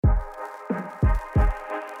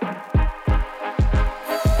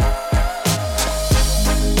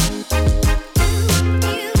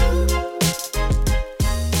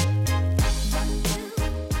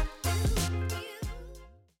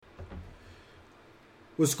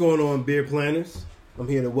What's going on, beer planners? I'm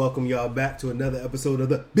here to welcome y'all back to another episode of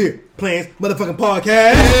the Beer Plans Motherfucking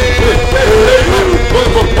Podcast.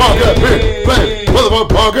 Motherfucking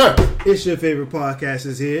podcast. It's your favorite podcast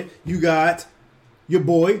is here. You got your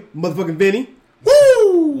boy, motherfucking Vinny.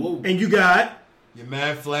 Woo! And you got your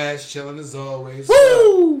man Flash chilling as always.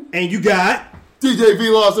 Woo! And you got DJ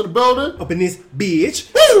V-Loss in the building. Up in this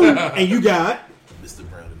bitch. Woo! And you got Mr.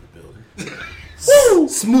 Brown in the building. Woo!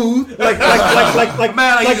 Smooth, like a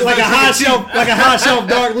high shelf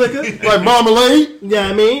dark liquor, like marmalade. Yeah,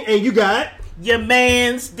 I mean, and you got your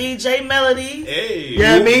man's DJ Melody. Hey,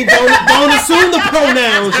 yeah, I mean, don't assume the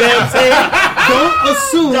pronouns. You know what I'm saying? Don't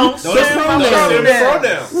assume the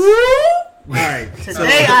pronouns. All right,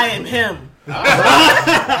 today I am him.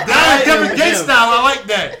 That Kevin Gates style. I like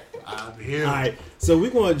that. I'm here. All right, so we're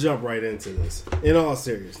going to jump right into this. In all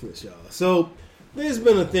seriousness, y'all. So. There's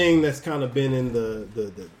been a thing that's kind of been in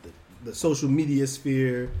the social media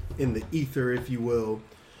sphere, in the ether, if you will.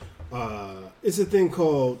 It's a thing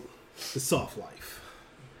called the soft life.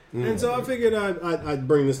 And so I figured I'd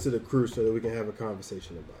bring this to the crew so that we can have a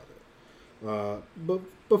conversation about it.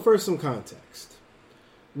 But first, some context.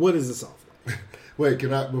 What is the soft life? Wait,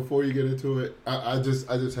 can I, before you get into it, I just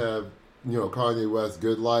have, Kanye West,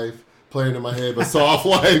 Good Life, playing in my head, but soft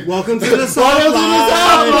life. Welcome to the soft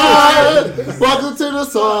life. Welcome to the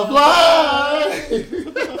soft life. And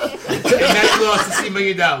now you lost $60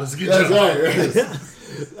 million. Good That's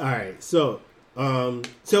right. All right. So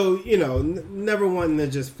never wanting to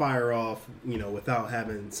just fire off, without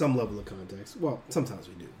having some level of context. Well, sometimes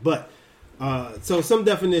we do, but so some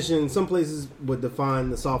definition, some places would define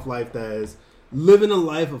the soft life as living a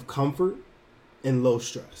life of comfort and low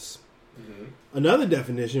stress. Mm-hmm. Another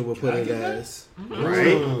definition will put it as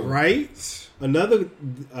right. Another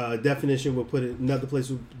definition will put it. Another place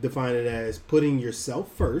will define it as putting yourself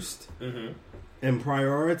first and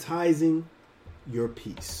prioritizing your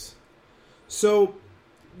peace. So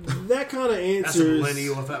that kind of answers. That's a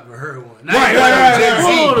millennial if I've ever heard one. Right.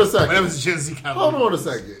 Hold on a second. That was Gen Z kind Hold on a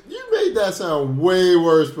second. You made that sound way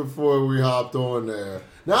worse before we hopped on there.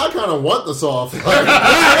 Now I kind of want the soft life.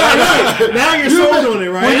 Now you're sold on it,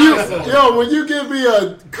 right? When you give me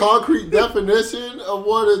a concrete definition of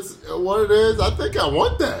what it is, I think I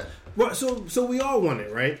want that. Well, so we all want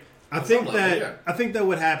it, right? I think that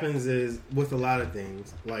what happens is with a lot of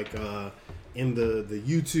things, like in the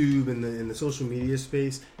YouTube and in the social media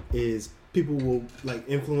space, is people will, like,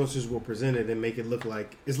 influencers will present it and make it look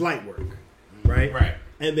like it's light work, right? Right.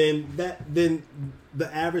 And then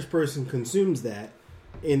the average person consumes that.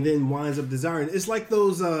 And then winds up desiring. It's like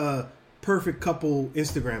those perfect couple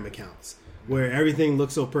Instagram accounts where everything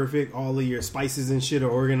looks so perfect. All of your spices and shit are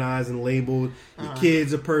organized and labeled. Your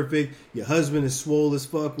kids are perfect. Your husband is swole as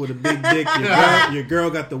fuck with a big dick. Your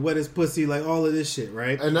girl got the wettest pussy. Like all of this shit,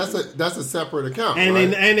 right? And that's a separate account. And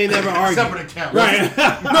right? they never argue. Separate account, right?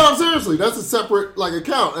 No, seriously, that's a separate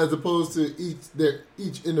account as opposed to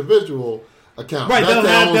each individual account. Right, they'll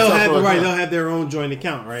have their own joint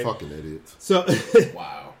account, right? Fucking idiots. So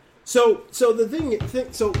wow. So the thing,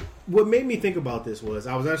 what made me think about this was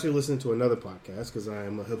I was actually listening to another podcast because I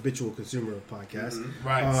am a habitual consumer of podcasts. Mm-hmm.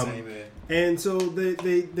 Right, same man. And so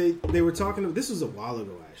they were talking. This was a while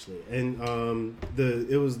ago actually, and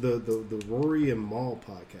it was the Rory and Maul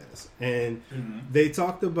podcast, and they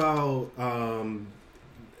talked about.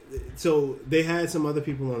 So they had some other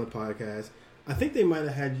people on the podcast. I think they might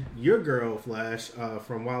have had your girl Flash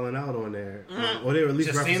from Wildin' Out on there, or they were at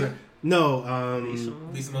least referencing. No,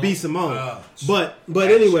 B. Simone.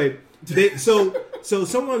 But anyway, so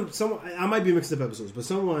someone I might be mixing up episodes, but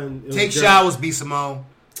someone Take Showers, B. Simone.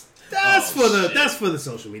 That's for the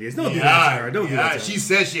social medias. Don't do that to her. Don't do that to her. She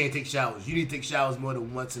says she ain't take showers. You need to take showers more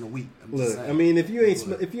than once in a week. Look, I mean, if you ain't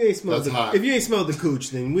smelled the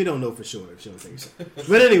cooch, then we don't know for sure if she don't take showers.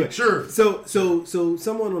 But anyway, sure. So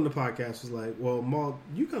someone on the podcast was like, "Well, Maul,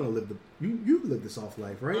 you kind of live the soft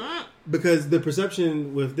life, right?" Because the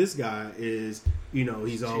perception with this guy is,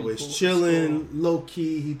 he's always chilling, low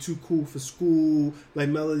key. He too cool for school, like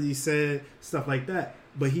Melody said, stuff like that.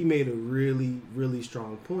 But he made a really, really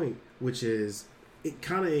strong point, which is it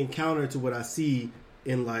kind of encounter to what I see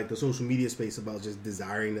in like the social media space about just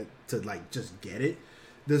desiring to like just get it.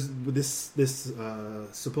 This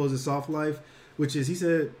supposed soft life, which is he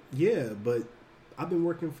said, yeah, but I've been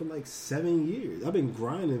working for like 7 years. I've been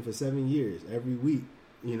grinding for 7 years every week,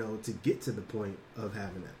 to get to the point of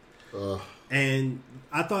having that. And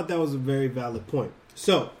I thought that was a very valid point.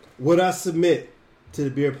 So what I submit to the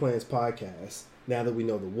Beer Plans podcast, now that we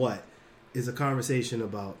know the what, is a conversation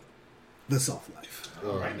about the soft life.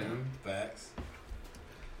 Right now, facts.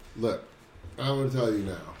 Look, I'm going to tell you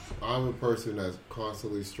now. I'm a person that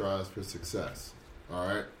constantly strives for success. All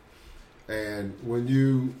right? And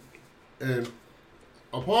and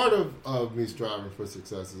a part of me striving for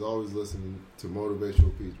success is always listening to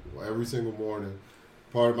motivational people. Every single morning,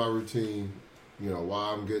 part of my routine,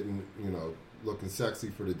 while I'm getting, looking sexy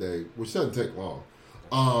for the day, which doesn't take long.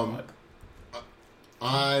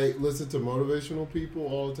 I listen to motivational people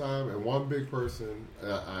all the time, and one big person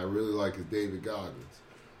I really like is David Goggins.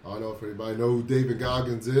 I don't know if anybody know who David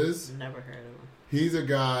Goggins is. Never heard of him. He's a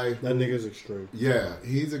guy. That nigga's extreme. Yeah,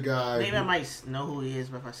 he's a guy. Maybe I might know who he is,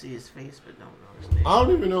 but if I see his face, but don't know his name. I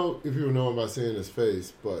don't even know if you know him by seeing his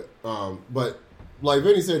face, but like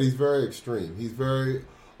Vinny said, he's very extreme. He's very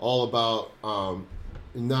all about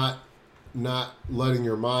not letting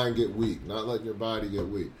your mind get weak, not letting your body get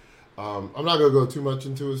weak. I'm not going to go too much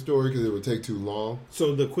into his story because it would take too long.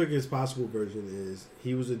 So the quickest possible version is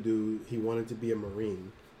he was a dude, he wanted to be a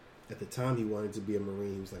Marine. At the time he wanted to be a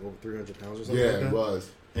Marine, he was like over 300 pounds or something like that. Yeah, he was.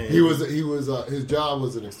 And he was. His job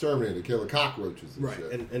was an exterminator, killing cockroaches and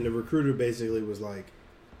shit. And the recruiter basically was like,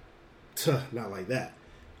 not like that.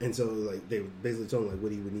 And so like they basically told him like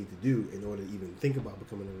what he would need to do in order to even think about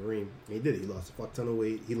becoming a Marine. And he did it. He lost a fuck ton of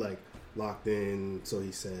weight. He like locked in, so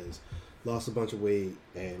he says, lost a bunch of weight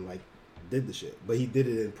and like did the shit. But he did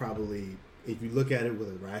it in probably, if you look at it with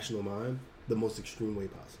a rational mind, the most extreme way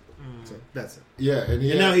possible. So that's it. Yeah, and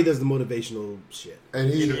now he does the motivational shit.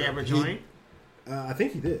 And did he ever join? I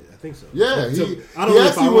think he did. I think so. Yeah, I don't know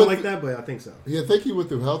if I went like that, but I think so. Yeah, I think he went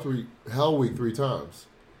through Hell Week 3 times,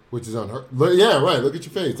 which is unheard. Yeah, right. Look at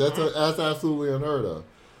your face. That's absolutely unheard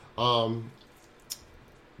of.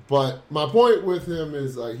 But my point with him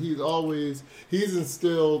is like he's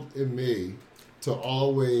instilled in me to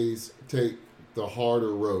always take the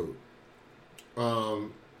harder road,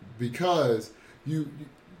 because you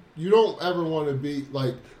don't ever want to be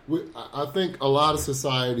like. I think a lot of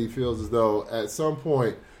society feels as though at some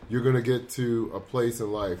point you're going to get to a place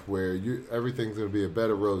in life where everything's going to be a bed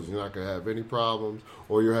of roses. You're not going to have any problems,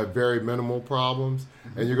 or you have very minimal problems,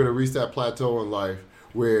 and you're going to reach that plateau in life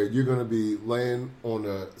where you're going to be laying on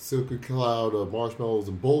a silky cloud of marshmallows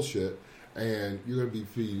and bullshit, and you're going to be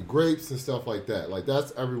feeding grapes and stuff like that. Like,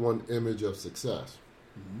 that's everyone's image of success.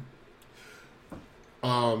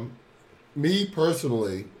 Mm-hmm. Me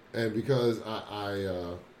personally, and because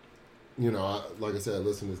I like I said, I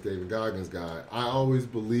listen to this David Goggins guy, I always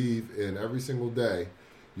believe in every single day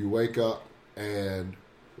you wake up and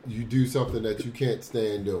you do something that you can't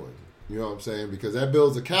stand doing. You know what I'm saying? Because that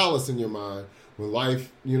builds a callus in your mind. When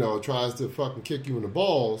life, tries to fucking kick you in the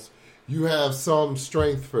balls, you have some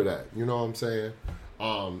strength for that. You know what I'm saying?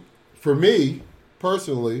 For me,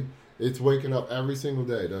 personally, it's waking up every single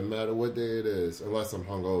day. Doesn't matter what day it is, unless I'm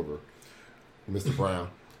hungover, Mr. Brown.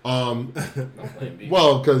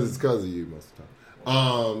 Well, because it's because of you most of the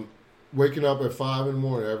time. Waking up at 5 in the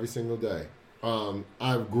morning every single day.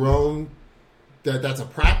 I've grown that's a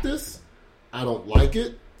practice. I don't like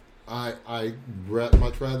it. I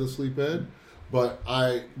much rather sleep in. But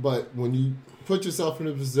when you put yourself in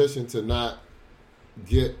a position to not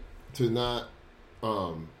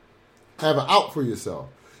have an out for yourself,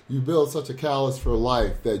 you build such a callus for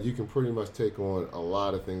life that you can pretty much take on a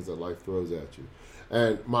lot of things that life throws at you.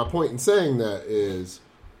 And my point in saying that is,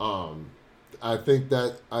 I think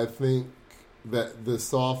that the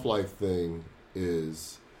soft life thing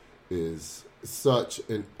is such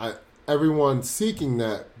everyone's seeking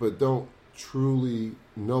that, but don't truly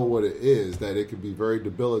know what it is, that it can be very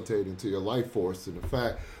debilitating to your life force. And the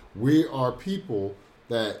fact we are people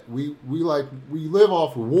that we live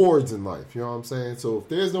off rewards in life. You know what I'm saying? So if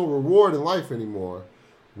there's no reward in life anymore,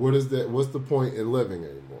 what's the point in living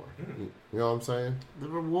anymore? You know what I'm saying? The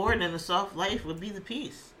reward in a soft life would be the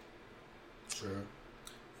peace. Sure.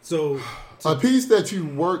 So a piece that you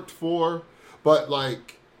worked for, but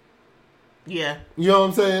like, yeah, you know what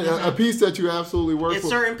I'm saying? Mm-hmm. A piece that you absolutely worked for. It's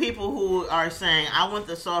certain people who are saying, I want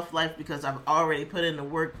the soft life because I've already put in the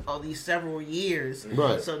work all these several years.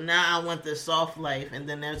 Right. So now I want the soft life. And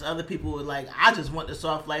then there's other people who are like, I just want the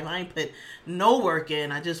soft life. I ain't put no work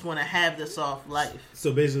in. I just want to have the soft life.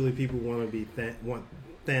 So basically people want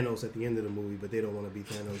Thanos at the end of the movie, but they don't want to be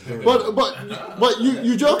Thanos during but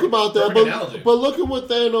you joke about that, but look at what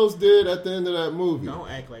Thanos did at the end of that movie. Don't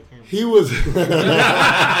act like him. He was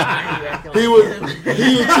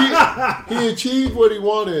he achieved what he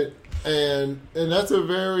wanted, and that's a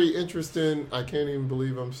very interesting. I can't even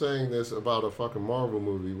believe I'm saying this about a fucking Marvel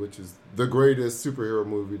movie, which is the greatest superhero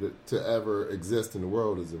movie to ever exist in the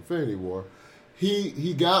world, is Infinity War.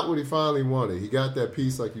 He got what he finally wanted. He got that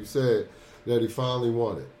peace, like you said, that he finally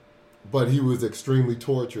wanted, but he was extremely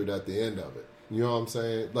tortured at the end of it. You know what I'm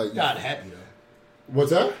saying? Like, He died happy though.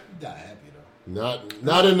 What's that? He died happy though.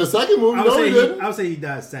 Not in the second movie. I would say he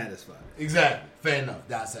died satisfied. Exactly. Fair enough.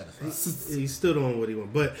 Died satisfied. He stood on what he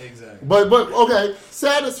wanted, but Exactly. But okay,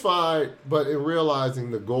 satisfied, but in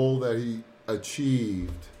realizing the goal that he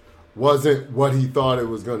achieved wasn't what he thought it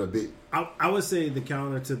was going to be. I would say the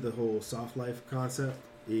counter to the whole soft life concept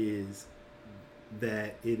is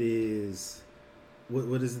that it is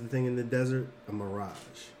what is the thing in the desert? A mirage.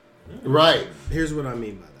 Right. Here's what I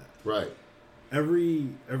mean by that. Right. Every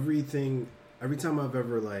time I've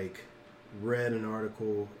ever like read an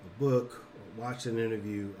article, a book, or watched an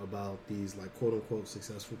interview about these like quote unquote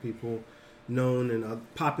successful people, known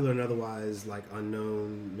and popular and otherwise like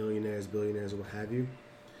unknown millionaires, billionaires, or what have you,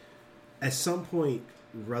 at some point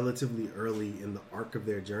relatively early in the arc of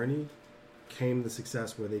their journey came the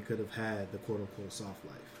success where they could have had the quote unquote soft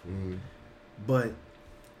life. Mm-hmm. But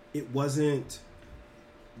it wasn't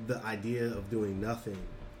the idea of doing nothing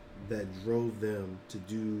that drove them to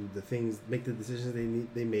do the things, make the decisions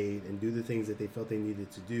they made, and do the things that they felt they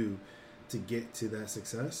needed to do to get to that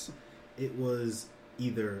success. It was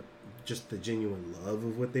either just the genuine love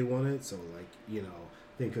of what they wanted. So, like, you know,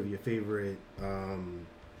 think of your favorite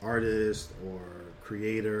artist or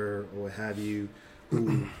creator or what have you,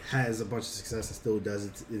 who has a bunch of success and still does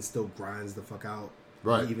it and still grinds the fuck out,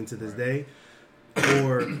 right, even to this day.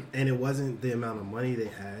 And it wasn't the amount of money they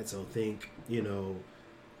had. So think, you know,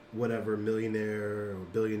 whatever millionaire or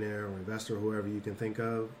billionaire or investor or whoever you can think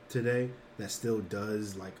of today that still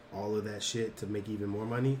does like all of that shit to make even more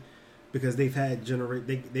money, because they've had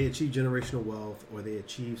they achieve generational wealth, or they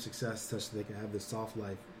achieve success such that they can have this soft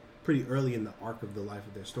life pretty early in the arc of the life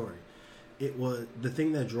of their story. It was the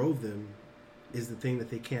thing that drove them is the thing that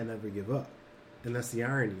they can't ever give up, and that's the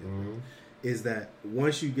irony of it. Is that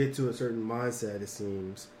once you get to a certain mindset, it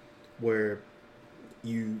seems, where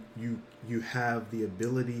you have the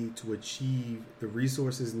ability to achieve the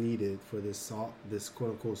resources needed for this quote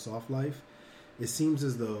unquote soft life, it seems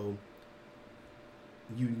as though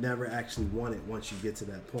you never actually want it once you get to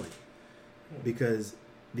that point, because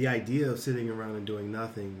the idea of sitting around and doing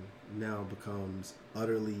nothing now becomes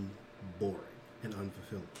utterly boring and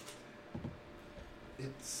unfulfilling.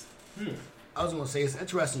 It's I was going to say, it's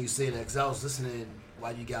interesting you say that, because I was listening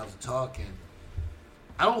while you guys were talking.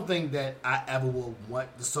 I don't think that I ever will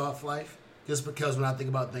want the soft life, just because when I think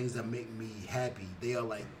about things that make me happy, they are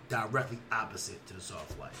like directly opposite to the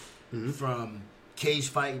soft life. Mm-hmm. From cage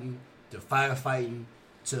fighting to firefighting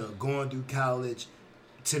to going through college,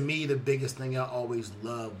 to me the biggest thing I always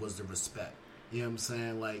loved was the respect. You know what I'm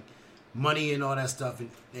saying? Like, money and all that stuff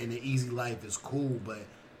and the easy life is cool, but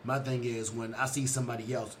my thing is, when I see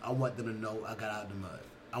somebody else, I want them to know I got out of the mud.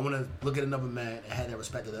 I want to look at another man and have that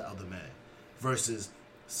respect of the other man, versus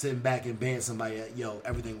sitting back and being somebody that, yo,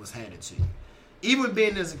 everything was handed to you. Even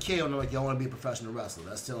being as a kid, I'm like, yo, I want to be a professional wrestler.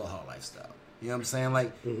 That's still a hard lifestyle. You know what I'm saying?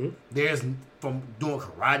 Like, there's, from doing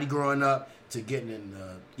karate growing up to getting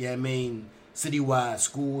in, citywide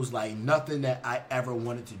schools, like, nothing that I ever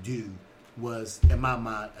wanted to do was, in my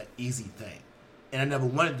mind, an easy thing. And I never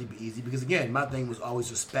wanted it to be easy, because, again, my thing was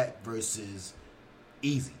always respect versus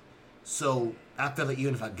easy. So I feel like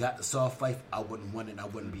even if I got the soft life, I wouldn't want it, and I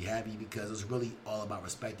wouldn't be happy, because it's really all about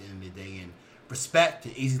respect at the end of the day. And respect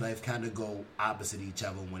and easy life kind of go opposite each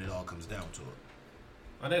other when it all comes down to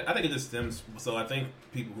it. I think it just stems. So I think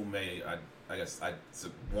people who may, I guess,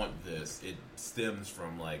 want this, it stems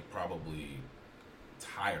from like probably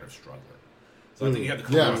tired of struggling. So I think you have to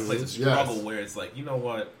come from a place of struggle where it's like, you know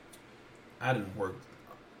what, I didn't work.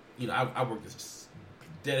 You know, I worked this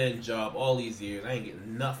dead end job all these years. I ain't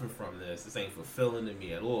getting nothing from this. This ain't fulfilling to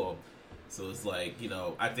me at all. So it's like, you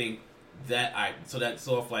know, I think that that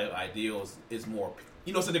soft life ideal is more.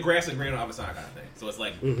 You know, so the grass is greener on the other side kind of thing. So it's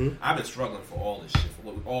like, I've been struggling for all this shit.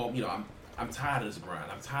 You know, I'm tired of this grind.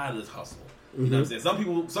 I'm tired of this hustle. You know what I'm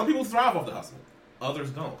saying? Some people thrive off the hustle. Others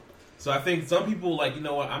don't. So I think some people like, you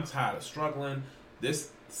know what? I'm tired of struggling. This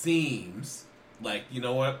seems like, you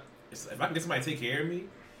know what? If I can get somebody to take care of me,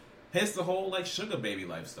 hence the whole like sugar baby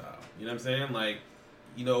lifestyle. You know what I'm saying? Like,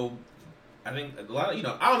 you know, I think a lot of, you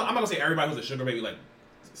know, I'm not gonna say everybody who's a sugar baby like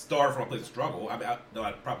started from a place of struggle. Though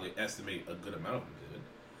I'd probably estimate a good amount of them did.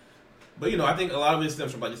 But, you know, I think a lot of it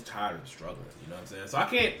stems from, like, just tired of struggling. You know what I'm saying? So I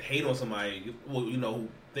can't hate on somebody, well, you know, who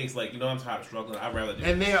thinks, like, you know, I'm tired of struggling. I'd rather do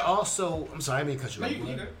And they're also, I'm sorry, I didn't cut you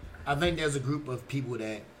off. I think there's a group of people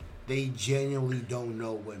that they genuinely don't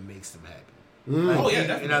know what makes them happy. Oh, yeah,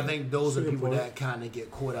 definitely. And I think those are people that kind of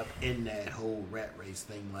get caught up in that whole rat race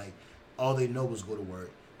thing. Like, all they know is go to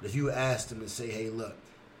work. But if you ask them and say, hey, look,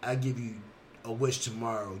 I give you a wish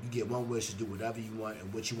tomorrow. You get one wish to do whatever you want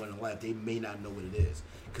and what you want in life. They may not know what it is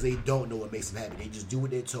because they don't know what makes them happy. They just do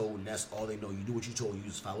what they're told, and that's all they know. You do what you're told. You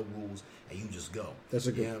just follow rules, and you just go. That's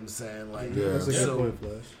a good. You know what I'm saying? Like, that's a good point,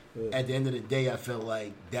 Flash. Yeah. At the end of the day, I feel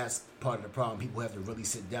like that's part of the problem. People have to really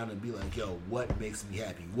sit down and be like, yo, what makes me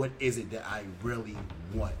happy? What is it that I really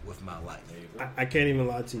want with my life? I can't even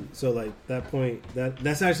lie to you. So, like, that point,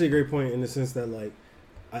 that's actually a great point in the sense that, like,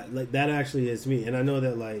 that actually is me. And I know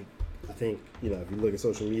that, like, I think, you know, if you look at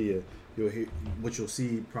social media, you'll hear what you'll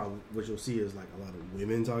see is like a lot of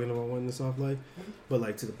women talking about wanting the soft life. But,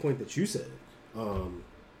 like, to the point that you said,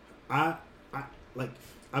 I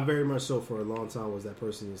very much so for a long time was that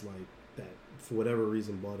person is like that for whatever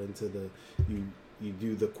reason bought into the you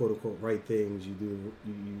do the quote unquote right things, you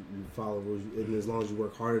follow rules, and as long as you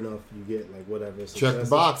work hard enough, you get like whatever. Check the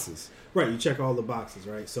boxes. Right, you check all the boxes,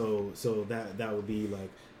 right? So that would be like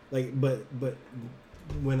but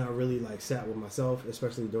when I really like sat with myself,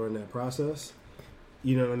 especially during that process,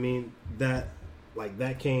 you know what I mean? That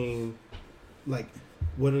came like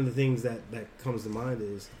one of the things that comes to mind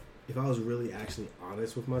is if I was really actually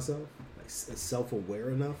honest with myself, like self-aware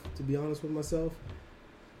enough to be honest with myself,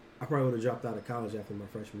 I probably would have dropped out of college after my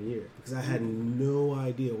freshman year because I had no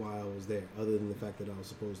idea why I was there other than the fact that I was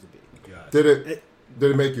supposed to be. Gotcha.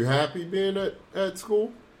 Did it make you happy being at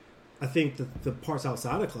school? I think the parts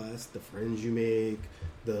outside of class, the friends you make,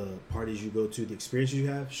 the parties you go to, the experiences you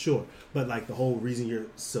have, sure. But like the whole reason you're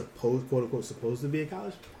quote unquote supposed to be in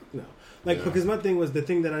college, no. Because my thing was the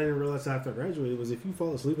thing that I didn't realize after I graduated was if you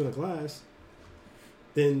fall asleep in a class,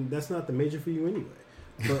 then that's not the major for you anyway.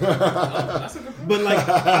 But like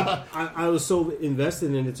I was so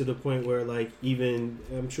invested in it to the point where like even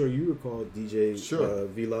I'm sure you recall DJ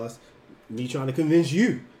Vilas, me trying to convince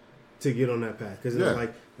you to get on that path because it's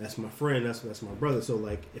like that's my friend, that's my brother. So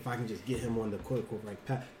like if I can just get him on the quote unquote right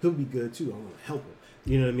path, he'll be good too. I want to help him.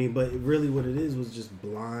 You know what I mean? But really, what it is was just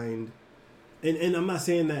blind. And I'm not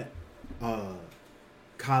saying that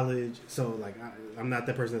college. So like I'm not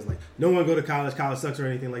that person that's like no one go to college. College sucks or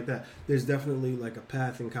anything like that. There's definitely like a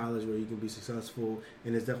path in college where you can be successful,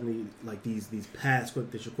 and there's definitely like these paths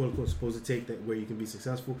that you're quote unquote supposed to take that where you can be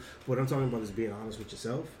successful. What I'm talking about is being honest with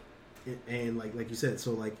yourself. And like you said,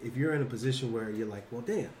 so like if you're in a position where you're like, well,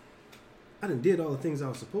 damn, I done did all the things I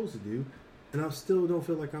was supposed to do, and I still don't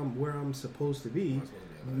feel like I'm where I'm supposed to be.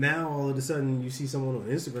 Now all of a sudden you see someone on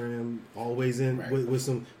Instagram always with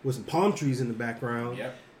some palm trees in the background,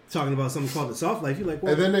 talking about something called the soft life. You're like,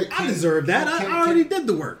 well, I deserve that. I already did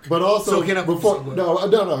the work. But also,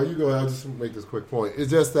 no, you go ahead. I'll just make this quick point. It's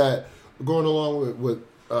just that going along with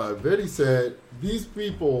what Betty said, these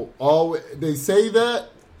people always they say that.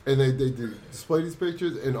 And they display these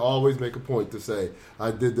pictures and always make a point to say, I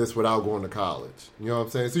did this without going to college. You know what I'm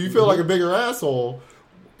saying? So you feel like a bigger asshole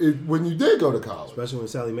when you did go to college. Especially when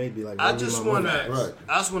Sally Mae be like, I just want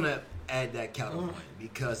to add that counterpoint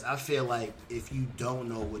because I feel like if you don't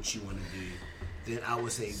know what you want to do, then I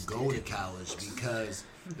would say go to college because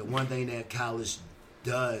the one thing that college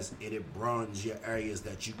does, it broadens your areas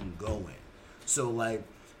that you can go in. So like,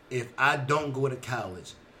 if I don't go to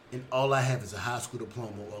college, and all I have is a high school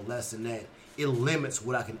diploma or less than that, it limits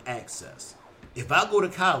what I can access. If I go to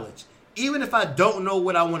college, even if I don't know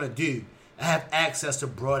what I want to do, I have access to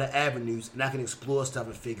broader avenues and I can explore stuff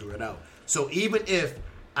and figure it out. So even if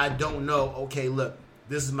I don't know, okay, look,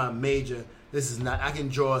 this is my major, this is not, I can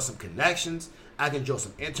draw some connections, I can draw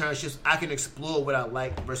some internships, I can explore what I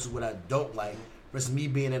like versus what I don't like, versus me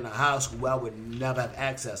being in a high school where I would never have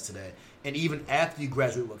access to that. And even after you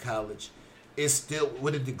graduate with college, it's still,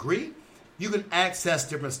 with a degree, you can access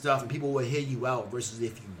different stuff and people will hear you out versus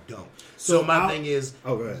if you don't. So my thing is,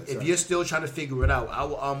 if you're still trying to figure it out, I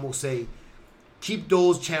will almost say keep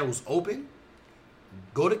those channels open,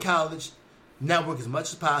 go to college, network as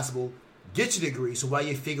much as possible, get your degree, so while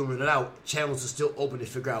you're figuring it out, channels are still open to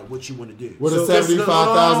figure out what you want to do. With a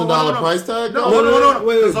 $75,000 price tag? No.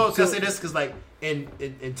 Wait. So I say this because like, and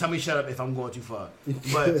tell me shut up if I'm going too far.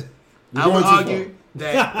 But I would argue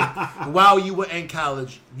that while you were in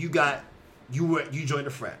college, you joined a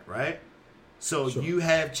frat, right? So you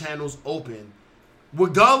have channels open.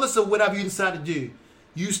 Regardless of whatever you decide to do,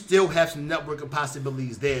 you still have some networking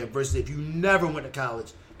possibilities there versus if you never went to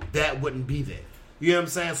college, that wouldn't be there. You know what I'm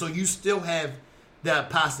saying? So you still have that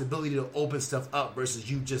possibility to open stuff up versus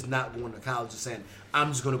you just not going to college and saying, I'm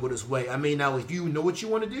just going to go this way. I mean, now if you know what you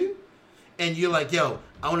want to do and you're like, yo,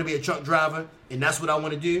 I want to be a truck driver and that's what I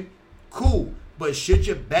want to do, cool. But should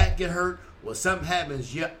your back get hurt or something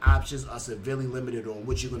happens, your options are severely limited on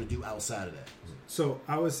what you're going to do outside of that. So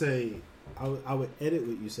I would say I would edit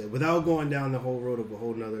what you said without going down the whole road of a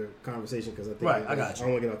whole nother conversation because I think I got you. I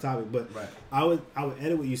don't want to get off topic, but I would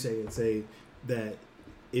edit what you say and say that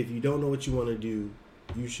if you don't know what you want to do,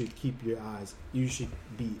 you should keep your eyes. You should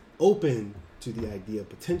be open to the idea of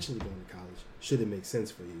potentially going to college should it make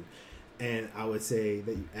sense for you. And I would say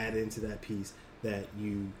that you add into that piece that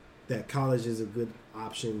college is a good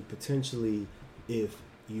option potentially if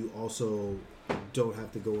you also don't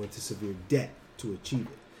have to go into severe debt to achieve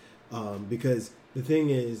it. Because the thing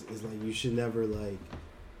is like you should never like.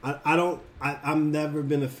 I've never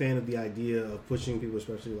been a fan of the idea of pushing people,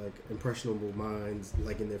 especially like impressionable minds,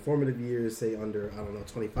 like in their formative years, say under,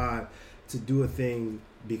 25, to do a thing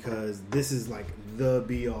because this is like the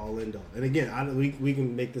be all end all. And again, we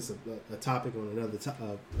can make this a topic on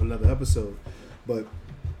another episode, but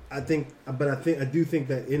I do think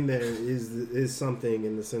that in there is something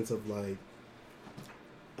in the sense of like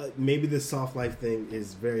maybe this soft life thing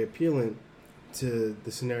is very appealing to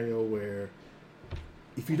the scenario where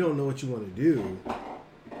if you don't know what you want to do,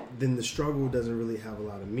 then the struggle doesn't really have a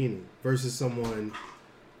lot of meaning versus someone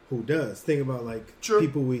who does. Think about like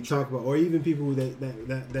people we talk about, or even people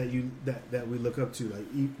that we look up to, like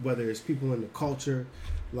whether it's people in the culture,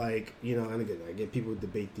 like and again I get people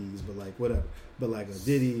debate these, but like whatever, but like a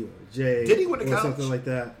Diddy or a Jay, Diddy went to or college? Something like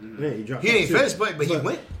that. Yeah, he ain't finished, but he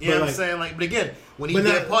went. You know what I'm saying? Like, but again, when he did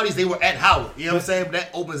at parties, they were at Howard. You know what I'm saying? But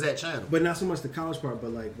that opens that channel. But not so much the college part,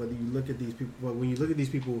 but like whether you look at these people. Well, when you look at these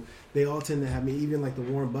people, they all tend to have. Even like the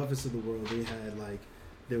Warren Buffetts of the world, they had like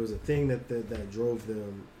there was a thing that drove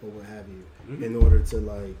them or what have you in order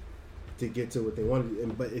to get to what they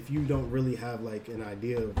wanted. But if you don't really have like an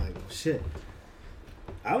idea of like shit.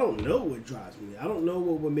 I don't know what drives me. I don't know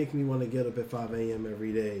what would make me want to get up at 5 a.m.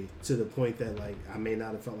 every day to the point that like I may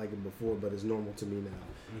not have felt like it before, but it's normal to me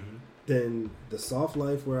now. Then the soft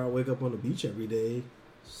life where I wake up on the beach every day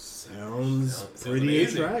sounds pretty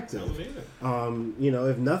attractive.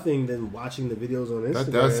 If nothing, then watching the videos on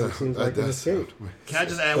Instagram seems like an escape. Can I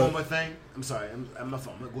just add one more thing? I'm sorry. I'm my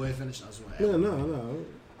phone. Go ahead and finish. I just want to add No.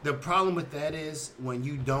 The problem with that is when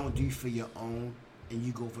you don't do for your own and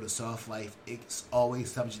you go for the soft life, it's always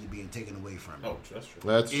subject to being taken away from you. Oh, that's true.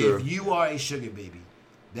 That's true. If you are a sugar baby,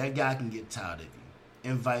 that guy can get tired of you.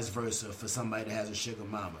 And vice versa for somebody that has a sugar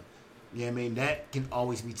mama. You know what I mean? That can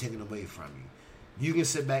always be taken away from you. You can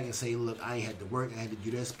sit back and say, look, I ain't had to work, I had to do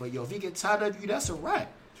this. But, if he get tired of you, that's a wrap.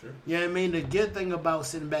 Sure. You know what I mean? The good thing about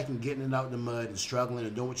sitting back and getting it out in the mud and struggling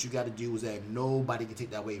and doing what you got to do is that nobody can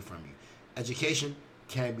take that away from you. Education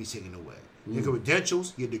can't be taken away. Your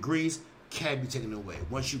credentials, your degrees, can't be taken away.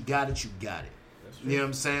 Once you got it, you got it. You know what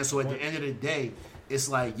I'm saying? So at the end of the day, it's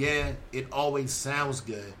like, yeah, it always sounds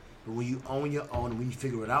good, but when you own your own and when you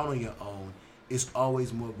figure it out on your own, it's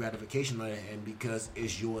always more gratification on that end because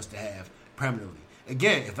it's yours to have permanently.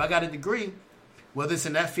 Again, if I got a degree, whether it's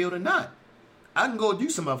in that field or not, I can go do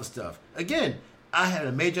some other stuff. Again, I had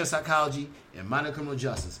a major in psychology and minor criminal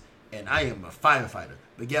justice, and I am a firefighter.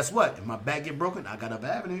 But guess what? If my back get broken, I got other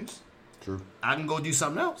avenues. True. I can go do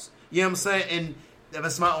something else. You know what I'm saying? And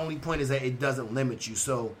that's my only point is that it doesn't limit you.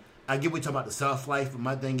 So I get what you're talking about the soft life, but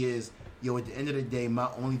my thing is, at the end of the day, my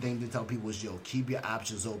only thing to tell people is, keep your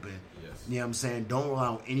options open. Yes. You know what I'm saying? Don't rely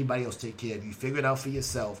on anybody else to take care of you. Figure it out for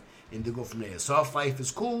yourself and then go from there. Soft life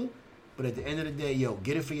is cool, but at the end of the day,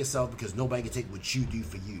 get it for yourself because nobody can take what you do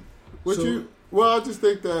for you. I just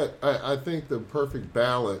think that I think the perfect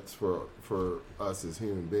balance for us as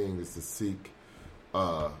human beings is to seek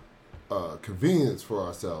convenience for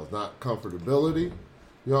ourselves, not comfortability.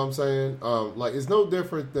 You know what I'm saying? It's no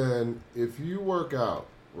different than if you work out,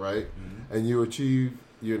 right, and you achieve,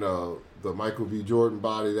 the Michael B. Jordan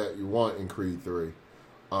body that you want in Creed 3.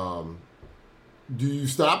 Do you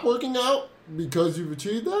stop working out because you've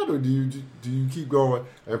achieved that, or do you keep going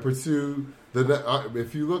and pursue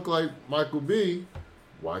if you look like Michael B.,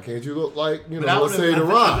 why can't you look like let's say The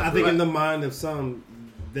Rock? I think in the mind of some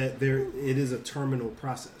that it is a terminal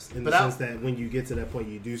process in the sense that when you get to that point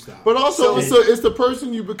you do stop. But also it's the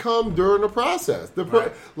person you become during the process.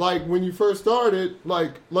 Like when you first started,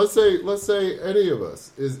 like let's say any of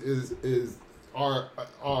us is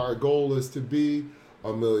our goal is to be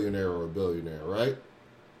a millionaire or a billionaire, right?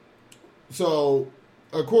 So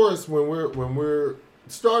of course when we're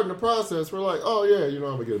starting the process, we're like, oh yeah, I'm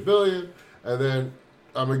gonna get $1 billion, and then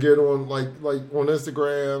I'm gonna get on like on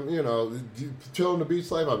Instagram, chill on the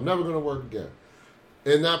beach life. I'm never gonna work again.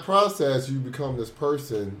 In that process, you become this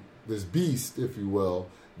person, this beast, if you will.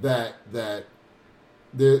 That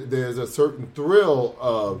there's a certain thrill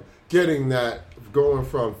of getting that, going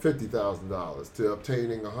from $50,000 to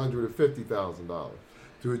obtaining $150,000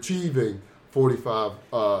 to achieving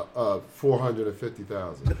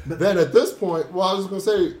 450,000. Then at this point, well, I was going to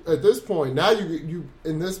say, at this point, now you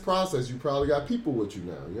in this process, you probably got people with you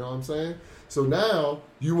now. You know what I'm saying? So now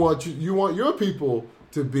you want your people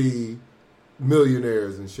to be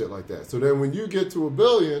millionaires and shit like that. So then when you get to $1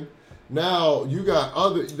 billion, now you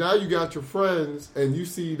got your friends, and you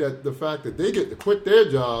see that the fact that they get to quit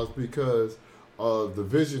their jobs because of the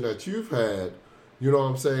vision that you've had. You know what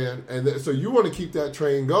I'm saying? And so you want to keep that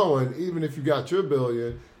train going, even if you got your $1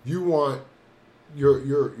 billion. You want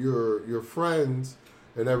your friends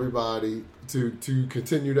and everybody to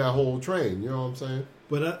continue that whole train. You know what I'm saying?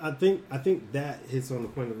 But I think that hits on the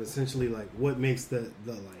point of essentially like what makes the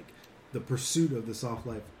pursuit of the soft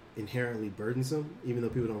life inherently burdensome, even though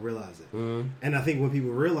people don't realize it. Mm-hmm. And I think when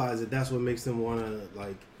people realize it, that's what makes them want to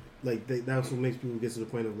that's what makes people get to the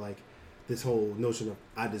point of like this whole notion of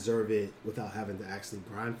I deserve it without having to actually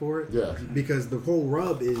grind for it. Yeah. Because the whole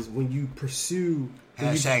rub is when you pursue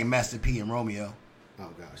Master P and Romeo. Oh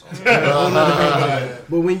gosh.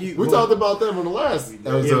 But when you talked about them on the last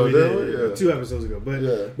episode, 2 episodes ago.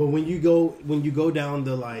 But when you go down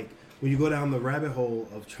the rabbit hole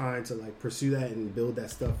of trying to like pursue that and build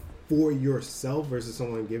that stuff for yourself versus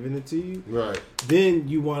someone giving it to you, right? Then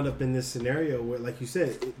you wind up in this scenario where, like you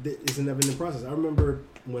said, it's a never-ending process. I remember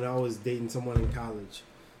when I was dating someone in college,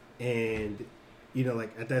 and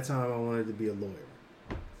like at that time I wanted to be a lawyer,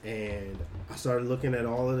 and I started looking at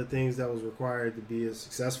all of the things that was required to be a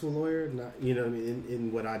successful lawyer, not in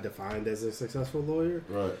what I defined as a successful lawyer,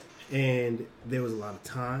 right? And there was a lot of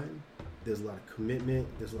time, there's a lot of commitment,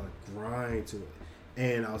 there's a lot of grind to it,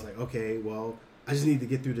 and I was like, okay, well, I just need to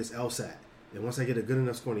get through this LSAT. And once I get a good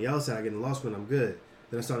enough score on the LSAT, I get in law school and I'm good.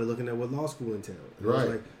 Then I started looking at what law school entailed. And I was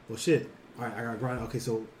like, well, shit. All right, I got to grind. Okay,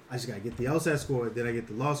 so I just got to get the LSAT score. Then I get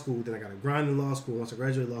to law school. Then I got to grind in law school. Once I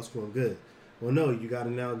graduate law school, I'm good. Well, no, you got to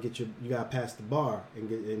now you got to pass the bar and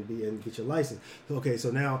get your license. So, okay, so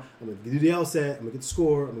now I'm going to do the LSAT. I'm going to get the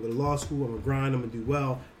score. I'm going to go to law school. I'm going to grind. I'm going to do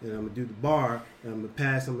well. And I'm going to do the bar. And I'm going to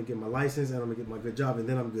pass. I'm going to get my license. And I'm going to get my good job. And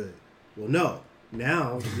then I'm good. Well, no.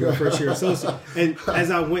 Now you're a first year associate, and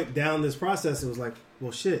as I went down this process, it was like,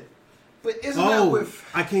 well, shit. But isn't that with?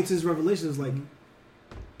 I came to this revelation. It was like,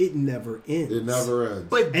 it never ends. It never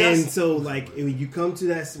ends. And so, like, when you come to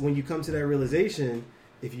that realization,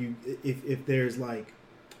 if there's like,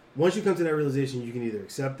 once you come to that realization, you can either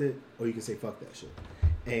accept it or you can say fuck that shit.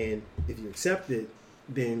 And if you accept it,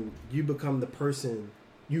 then you become the person.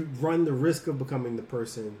 You run the risk of becoming the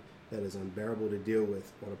person that is unbearable to deal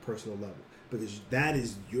with on a personal level. Because that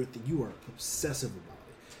is your thing. You are obsessive about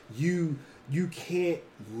it. You can't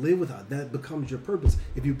live without that. Becomes your purpose.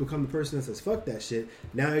 If you become the person that says fuck that shit,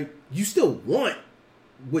 now you still want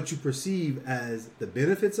what you perceive as the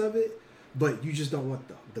benefits of it, but you just don't want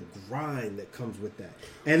the grind that comes with that.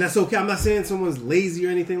 And that's okay. I'm not saying someone's lazy or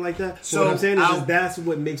anything like that. So what I'm saying is just that's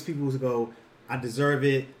what makes people go, I deserve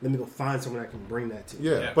it. Let me go find someone that can bring that to me.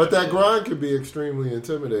 Yeah, but that grind can be extremely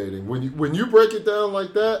intimidating. When you break it down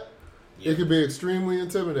like that, it can be extremely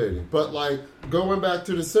intimidating. But like going back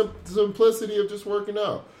to the simplicity of just working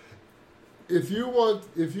out, if you want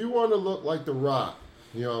to look like The Rock,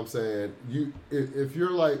 you know what I'm saying? If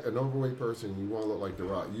you're like an overweight person, you want to look like The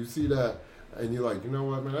Rock. You see that, and you're like, you know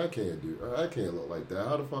what, man, I can't look like that.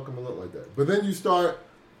 How the fuck am I look like that? But then you start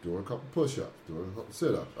doing a couple push-ups, doing a couple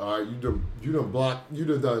sit-ups. All right, you done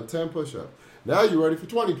 10 push-ups. Now you're ready for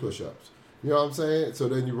 20 push-ups. You know what I'm saying? So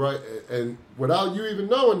then you and without you even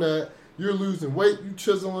knowing that, you're losing weight, you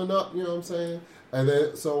chiseling up, you know what I'm saying? And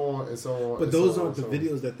then so on and so on. But those aren't the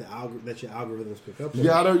videos that that your algorithms pick up. You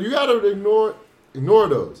gotta ignore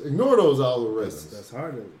those. Ignore those algorithms. That's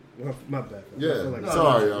hard. My bad. Yeah,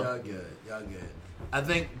 sorry, y'all good. I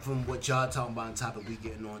think from what y'all talking about, the topic we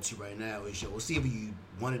getting on to right now is, we'll see if you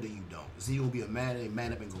want it or you don't. See, you gonna be a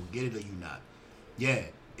man up and go get it or you not. Yeah,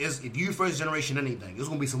 if you first generation anything, it's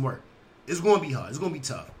gonna be some work. It's gonna be hard. It's gonna be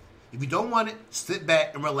tough. If you don't want it, sit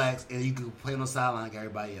back and relax, and you can play on the sideline like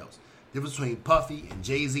everybody else. The difference between Puffy and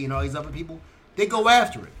Jay-Z and all these other people, they go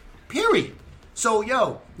after it. Period. So,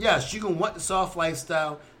 yes, you can want the soft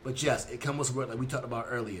lifestyle, but yes, it comes with work like we talked about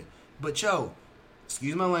earlier. But,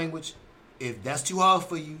 excuse my language, if that's too hard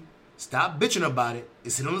for you, stop bitching about it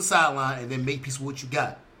and sit on the sideline and then make peace with what you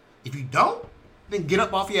got. If you don't, then get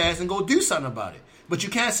up off your ass and go do something about it. But you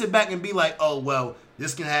can't sit back and be like, oh, well,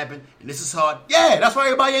 this can happen and this is hard. Yeah, that's why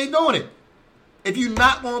everybody ain't doing it. If you're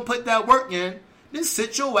not going to put that work in, then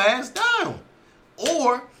sit your ass down.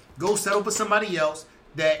 Or go settle for somebody else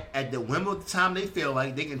that at the whim of the time they feel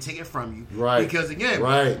like they can take it from you. Right. Because,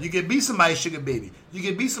 again, you can be somebody's sugar baby. You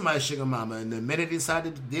can be somebody's sugar mama. And the minute they decide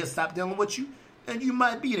to stop dealing with you, and you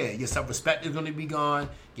might be there. Your self-respect is going to be gone.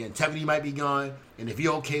 Your integrity might be gone. And if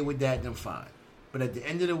you're okay with that, then fine. But at the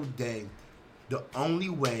end of the day, the only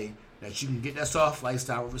way that you can get that soft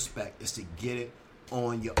lifestyle with respect is to get it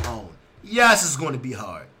on your own. Yes, it's going to be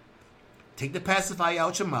hard. Take the pacifier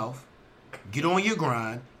out your mouth, get on your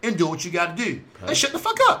grind, and do what you got to do. And shut the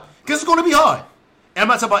fuck up. Because it's going to be hard. And I'm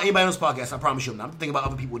not talking about anybody on this podcast. I promise you. I'm thinking about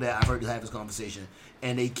other people that I've heard have this conversation.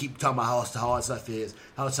 And they keep talking about how hard stuff is,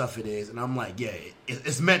 how tough it is. And I'm like, yeah,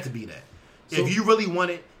 it's meant to be that. So, if you really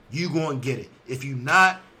want it, you going to get it. If you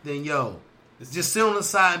not, then just sit on the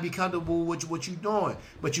side and be comfortable with what you doing.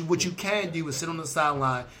 But what you can do is sit on the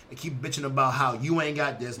sideline and keep bitching about how you ain't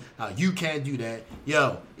got this, how you can't do that.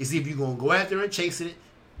 It's either you going to go after and chase it,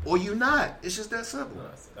 or you not. It's just that simple.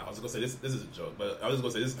 I was gonna say this is a joke, but I was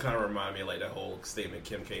gonna say this kind of reminded me of like that whole statement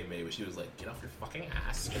Kim K made, where she was like, "Get off your fucking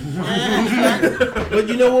ass." But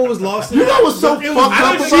you know what was lost in it? You know what's so fucked up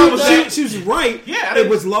about that? She was right. Yeah, it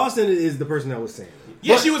was lost in it is the person that was saying it.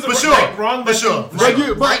 Yeah, she was wrong message.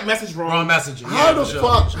 Right message, wrong messaging. How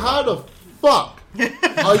the fuck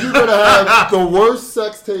are you gonna have the worst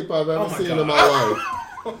sex tape I've ever seen in my life?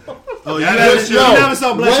 Oh, you never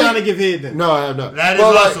saw Black trying to give head then? No, I have not. That is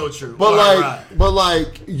also true. But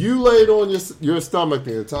like, you laid on your stomach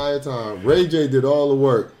the entire time. Ray J did all the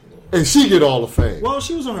work, and she get all the fame. Well,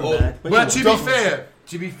 she was on her back. But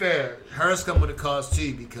to be fair, hers come with a cause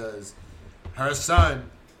too, because her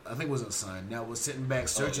son, I think it was her son, that was sitting back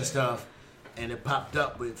searching stuff, and it popped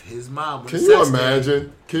up with his mom. Can you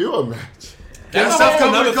imagine? That stuff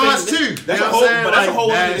comes with a cause too. That's a whole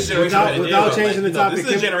generation. Without changing the topic, this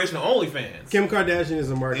is a generation of OnlyFans. Kim Kardashian is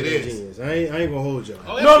a marketing genius. I ain't gonna hold y'all.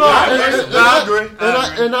 I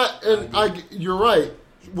agree. You're right.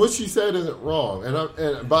 What she said isn't wrong,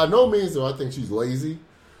 and by no means do I think she's lazy.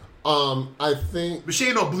 I think, but she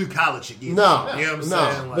ain't no blue collar chick either. No, you know what I'm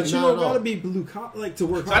saying? Like, but you don't gotta be blue collar like to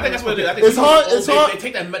work. So I think that's what it is. I think it's hard. They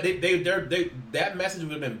take that. That message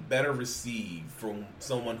would have been better received from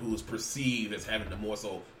someone who is perceived as having to more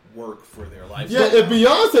so work for their life. Yeah, if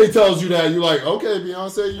Beyonce tells you that, you're like, okay,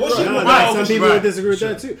 Beyonce, you're right. Some people would disagree with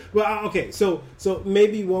that too. Well, okay, so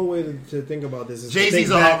maybe one way to think about this is Jay-Z's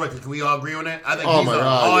a hard worker. Can we all agree on that? I think he's a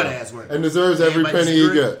hard ass worker and deserves every penny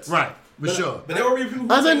he gets. Right. For sure. But there were people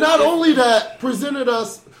who and then not only that, presented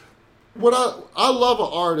us what I love an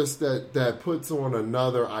artist that puts on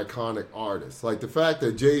another iconic artist. Like the fact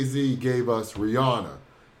that Jay-Z gave us Rihanna.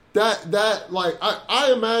 That like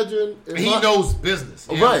I imagine he knows business.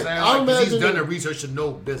 You know right. I imagine he's done the research to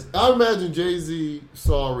know business. I imagine Jay-Z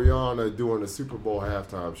saw Rihanna doing a Super Bowl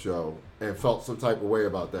halftime show and felt some type of way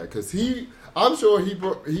about that. Because I'm sure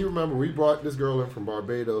he remember we brought this girl in from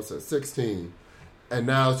Barbados at 16. And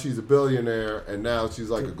now she's a billionaire, and now she's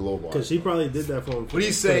like a global artist. Because she probably did that for him. What do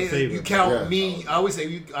you say? You count me. I always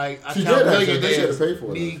say I count millionaires.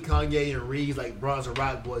 Me, Kanye, and Reeves like Bronze and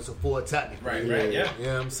Rock Boys are four technically. Right, yeah. Yeah. You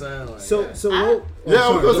know what I'm saying? Like, I was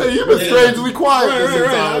gonna say you've been strangely quiet this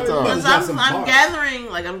entire time.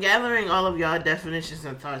 Because I'm gathering all of y'all definitions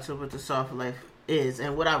and thoughts of what the soft life is,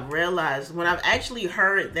 and what I've realized when I've actually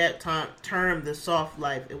heard that term, the soft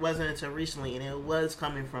life, it wasn't until recently, and it was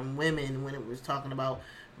coming from women when it was talking about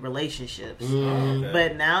relationships.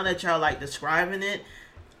 But now that y'all like describing it,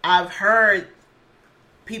 I've heard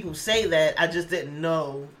people say that, I just didn't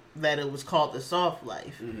know that it was called the soft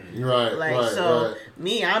life. Right.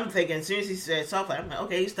 Me, I'm thinking, as soon as he said soft life, I'm like,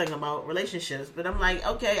 okay, he's talking about relationships. But I'm like,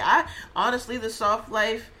 okay, I honestly, the soft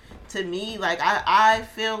life to me, like I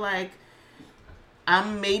feel like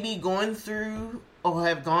I'm maybe going through or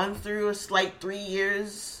have gone through a slight 3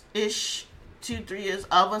 years-ish, 2-3 years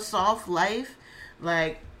of a soft life.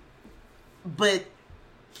 Like, but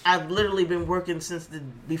I've literally been working since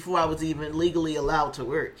before I was even legally allowed to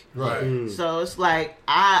work. Right. So it's like,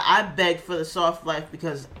 I begged for the soft life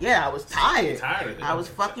because, I was tired. I was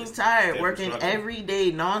fucking tired. Working every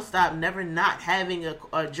day, nonstop, never not having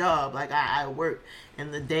a job. Like, I worked.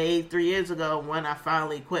 And the day 3 years ago, when I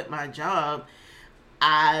finally quit my job,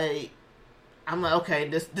 I'm like, okay,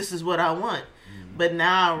 this is what I want. But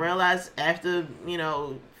now I realize after,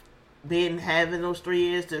 having those 3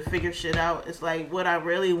 years to figure shit out, it's like what I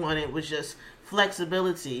really wanted was just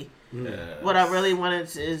flexibility. Yes. What I really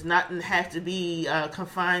wanted is not have to be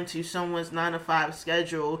confined to someone's 9-to-5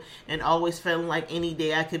 schedule and always feeling like any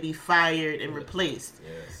day I could be fired and replaced.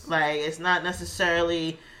 Yes. Like, it's not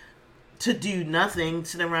necessarily to do nothing,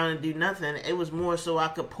 sit around and do nothing. It was more so I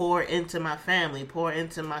could pour into my family, pour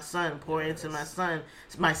into my son, pour into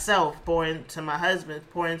myself, pour into my husband,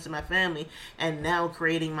 pour into my family, and now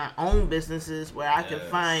creating my own businesses where I can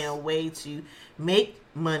find a way to make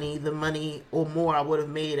the money or more I would have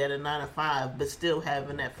made at a 9-to-5, but still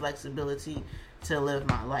having that flexibility to live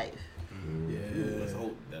my life.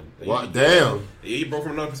 What? Damn. You broke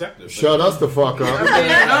from another perspective. Shut us the fuck up.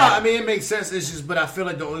 I mean, it makes sense. It's just, but I feel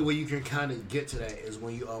like the only way you can kind of get to that is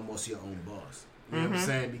when you're almost your own boss. You know what I'm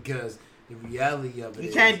saying? Because the reality of it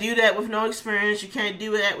you can't do that with no experience. You can't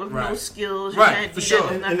do that with no skills. You right, can't do for sure.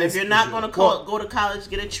 that with nothing. If you're not going to go to college,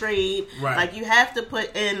 get a trade. Right. Like, you have to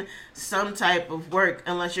put in some type of work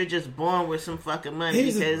unless you're just born with some fucking money.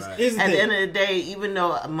 Because at the end of the day, even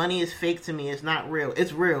though money is fake to me, it's not real.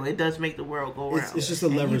 It's real. It does make the world go round. It's just a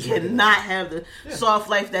leverage. You cannot have the soft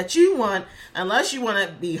life that you want unless you want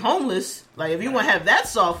to be homeless. Like, if you want to have that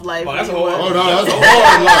soft life, that's a whole that's a hard life.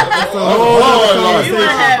 That's a hard life. you want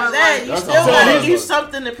to have that, you still got to do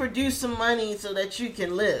something to produce some money so that you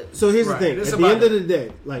can live. So here's the thing. At the end of the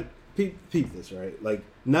day, like, peep this, right? Like,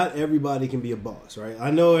 not everybody can be a boss, right?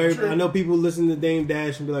 I know people listen to Dame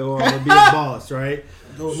Dash and be like, "Oh, I'm gonna be a boss," right?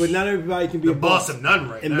 But not everybody can be a boss of none,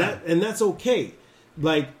 right? And that's okay.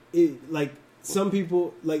 Like some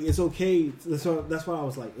people, like, it's okay. That's why I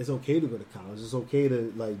was like, it's okay to go to college. It's okay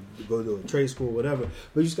to, like, go to a trade school, whatever.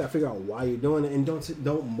 But you just got to figure out why you're doing it, and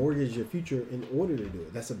don't mortgage your future in order to do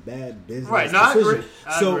it. That's a bad business decision.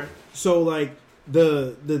 I agree. So like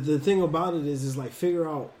the thing about it is like, figure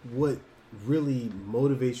out what really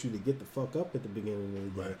motivates you to get the fuck up at the beginning of the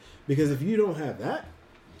day. Right. Because if you don't have that,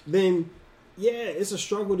 then it's a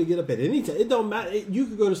struggle to get up at any time. It don't matter. You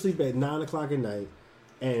could go to sleep at 9 o'clock at night,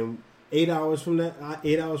 and 8 hours from then,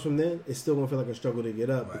 it's still gonna feel like a struggle to get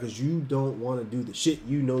up because you don't want to do the shit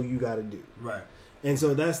you know you got to do. Right. And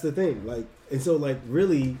so that's the thing. Like, and so, like,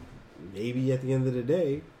 really, maybe at the end of the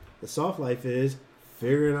day, the soft life is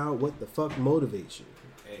figuring out what the fuck motivates you.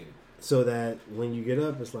 So that when you get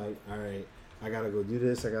up, it's like, all right, I gotta go do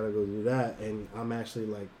this, I gotta go do that, and I'm actually,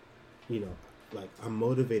 like, you know, like, I'm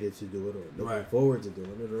motivated to do it, or looking forward to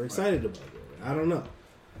doing it, or excited about doing it. I don't know,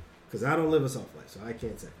 because I don't live a soft life, so I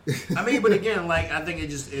can't say. I mean, but again, like, I think it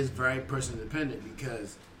just is very person dependent,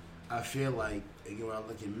 because I feel like, again, when I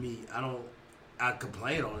look at me, I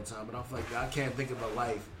complain all the time, but I feel like I can't think of a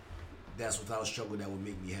life that's without struggle that would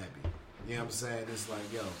make me happy. You know what I'm saying? It's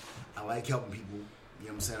like, yo, I like helping people. You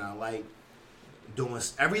know what I'm saying? I like doing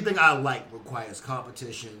everything I like requires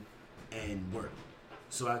competition and work.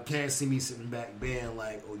 So I can't see me sitting back being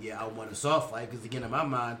like, oh yeah, I want a soft life. Because again, in my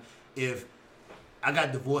mind, if I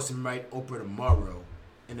got divorced and married Oprah tomorrow,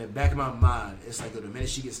 in the back of my mind, it's like, the minute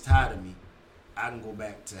she gets tired of me, I can go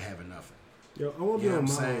back to having nothing. Yo, I want to be on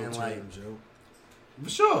my own terms, yo. For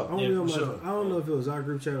sure. I don't know if it was our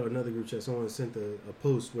group chat or another group chat. Someone sent a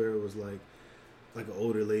post where it was like an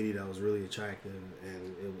older lady that was really attractive,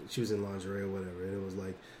 and she was in lingerie or whatever, and it was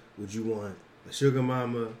like, would you want a sugar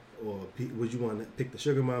mama, or would you want to pick the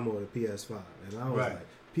sugar mama or the PS5? And I was like,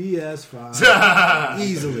 PS5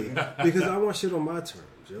 easily, because I want shit on my terms.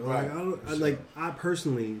 You know? Like, I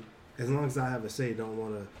personally, as long as I have a say, don't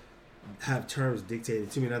want to have terms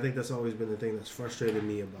dictated to me. And I think that's always been the thing that's frustrated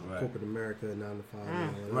me about corporate America, 9 to 5,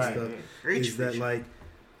 and all that stuff. Is that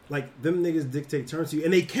like them niggas dictate terms to you,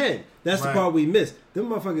 and they can. That's the part we miss. Them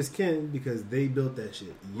motherfuckers can, because they built that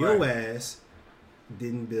shit. Your ass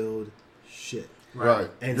didn't build shit. Right.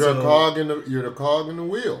 And you're the cog in the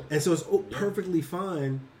wheel. And so it's perfectly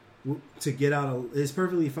fine to get out of. It's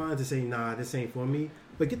perfectly fine to say, nah, this ain't for me.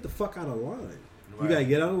 But get the fuck out of line. Right. You gotta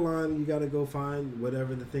get out of line. You gotta go find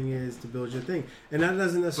whatever the thing is to build your thing, and that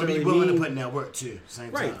doesn't necessarily mean. But be willing to put in that work too.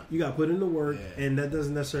 Same time. You gotta put in the work, and that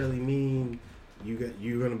doesn't necessarily mean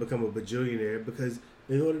you're gonna become a bajillionaire, because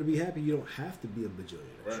in order to be happy, you don't have to be a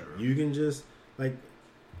bajillionaire. Right. You can just, like,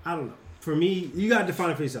 I don't know. For me, you gotta define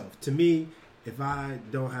it for yourself. To me, if I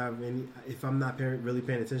don't have any, if I'm not really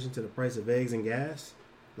paying attention to the price of eggs and gas,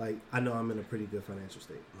 like, I know I'm in a pretty good financial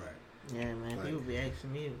state. Right. Yeah, man. Like, people be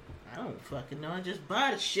asking me, I don't fucking know. I just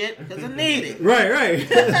buy the shit because I need it. Right.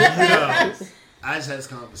 I just had this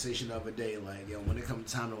conversation the other day, like, yo, when it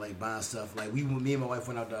comes time to, like, buying stuff, like, me and my wife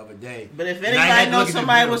went out the other day. But if anybody knows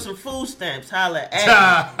somebody with some food stamps, holla at you.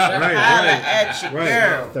 Holla at your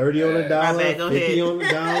girl. 30 on the dollar, 50 on the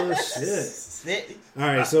dollar, shit. All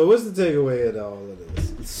right, so what's the takeaway of all of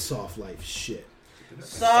this soft life shit?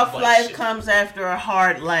 Soft life comes after a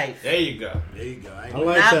hard life. There you go. You're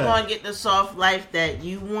not going to get the soft life that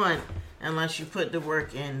you want unless you put the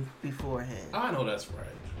work in beforehand. I know that's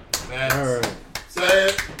right. All right. Say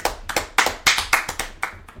it.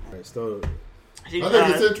 All right, so I think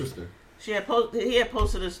it's interesting. He had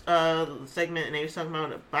posted this segment, and they was talking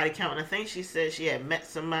about a body count, and I think she said she had met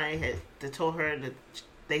somebody that told her that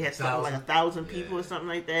they had something like 1,000 people or something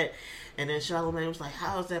like that. And then Charlamagne was like,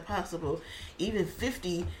 how is that possible? Even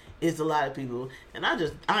 50 it's a lot of people, and I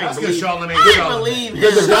That's ain't because believe Charlamagne him.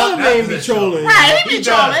 Charlamagne be trolling. Right, he be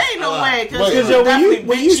trolling. Ain't no way. Because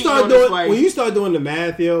when you start doing the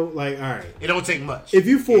math, yo, like, all right, it don't take much. If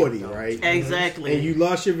you 40, right, exactly, and you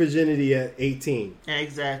lost your virginity at 18,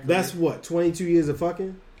 exactly, that's what 22 years of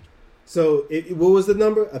fucking. So, what was the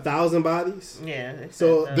number? 1,000 bodies? Yeah.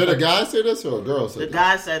 So did a guy say this or a girl say the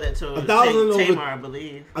guy said that to 1,000 Tamar, I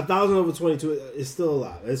believe. 1,000 over 22 is still a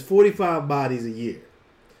lot. It's 45 bodies a year.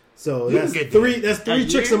 So you that's three. That's 3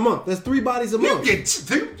 chicks a month. That's 3 bodies a month.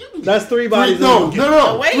 That's 3 bodies. No. 3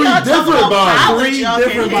 different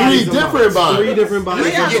bodies. 3 different bodies. 3 different bodies.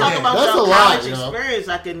 When y'all talk about that's your a lot, college experience,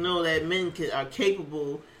 I can know that men are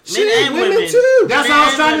capable. Men Shit, and women women too. That's what I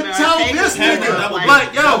was trying to tell this nigga.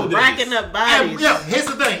 But yo, racking up bodies. Yo, here's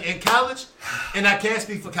the thing. In college, and I can't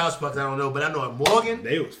speak for couch bucks, I don't know, but I know at Morgan,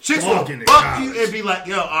 chicks will fuck you and be like,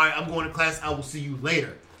 yo, all right, I'm going to class. I will see you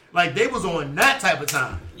later. Like, they was on that type of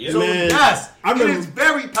time. Yeah, so, man, yes, it is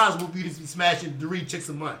very possible for you to be smashing 3 chicks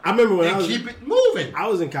a month. I remember when keep it moving. I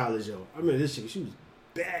was in college, yo. I remember this chick. She was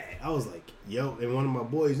bad. I was like, yo. And one of my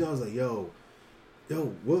boys, I was like, yo,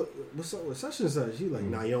 what's up with such and such? He like,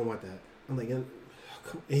 nah, you don't want that. I'm like, and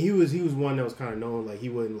he was one that was kind of known, like, he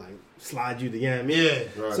wouldn't, like, slide you to, I mean? Yeah.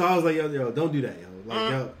 Right. So I was like, yo, don't do that, yo.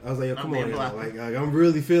 Like, yo. I was like, yo, come on, yo. Like, I'm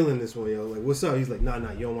really feeling this one, yo. Like, what's up? He's like, nah,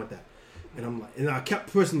 you don't want that. And I'm like, and I kept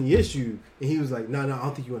pushing the issue, and he was like, no, I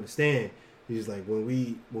don't think you understand. He was like, when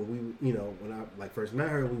we, you know, when I like first met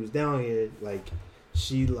her, we was down here, like,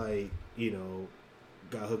 she like, you know,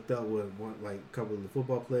 got hooked up with a couple of the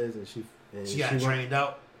football players, and she got trained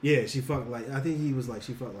out. Yeah, she fucked like, I think he was like,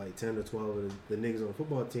 she fucked like 10 or 12 of the niggas on the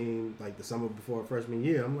football team like the summer before freshman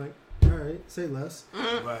year. I'm like, all right, say less.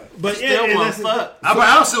 Right. But still yeah, fuck.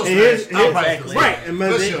 I'll still smash. Right. And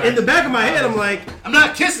in the back of my head, I'm like, I'm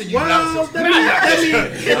not kissing you. Well, so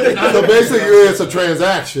basically, it's a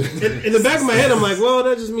transaction. In the back of my head, I'm like, well,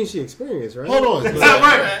 that just means she experienced, right? Hold on. That's not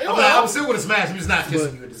right. I'm still with a smash. I'm just not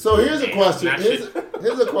kissing you. So here's a question.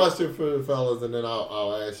 Here's a question for the fellas, and then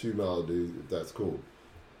I'll ask you, Melody, if that's cool.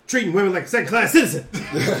 Treating women like a second-class citizen.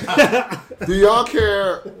 Do y'all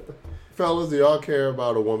care, fellas? Do y'all care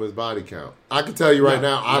about a woman's body count? I can tell you right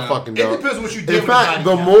now, I fucking don't. It depends on what you did. In fact,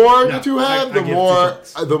 the more that you have, the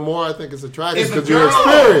more I think it's attractive because you're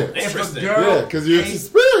experienced. Because you're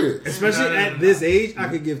experienced. Especially at this age, I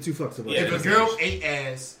could give 2 fucks about it. If a girl ate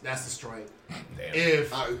ass, that's a strike.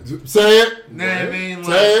 If say it, know what I mean?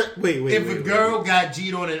 Say it. Wait. If a girl got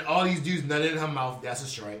G'd on and all these dudes nutted in her mouth, that's a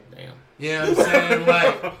strike. Damn. You know what I'm saying?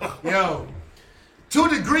 Like, yo, to a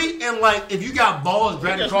degree, and like, if you got balls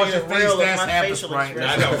dragged across your face, that's half a strike.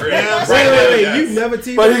 I know, really. Wait, you never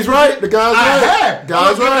teased. But he's right. The guy's right. I have.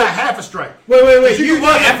 Guy's right. Half a strike. Wait. You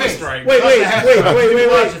watch half a strike.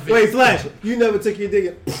 Wait, Flash. You never took your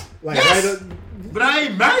dick like right. But I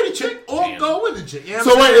ain't married a chick or go with a chick. You know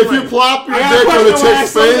so wait, if you plop your dick on a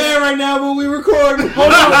chick's face, right now when we record.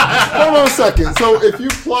 Hold on a second. So if you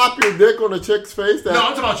plop your dick on a chick's face, no,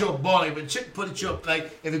 I'm talking about your ball. If a chick put it up,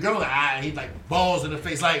 like if the girl like he like balls in the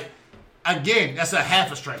face, like again, that's a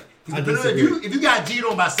half a strike. If you got G'd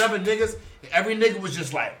on by 7 niggas, and every nigga was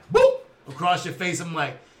just like boop across your face, I'm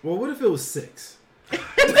like, well, what if it was 6?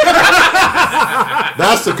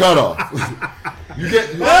 That's the cutoff. You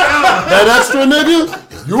get that extra nigga,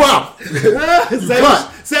 you out.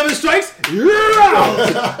 7 strikes, you're out.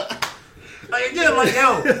 Like again, like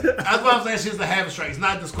yo, that's why I'm saying she's a half a strike. It's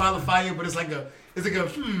not disqualifying, but it's like a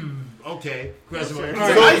okay. Question mark.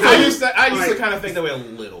 I used to kind of think that way a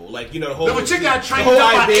little, like, you know, the whole chick got trained the whole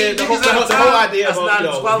out idea, the whole idea of, you know,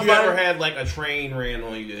 if you ever disqualifying. had like a train ran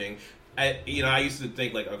on you thing. I used to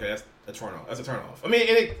think like, okay, that's a turn off. That's a turn off. I mean,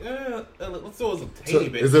 let's throw a tiny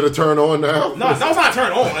bit. Is it a turn on now? No, it's not a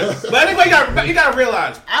turn on. But anyway, you gotta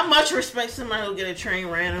realize. I much respect somebody who'll get a train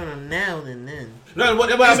ran on them now than then. No, but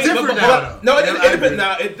it's different now. No, it depends.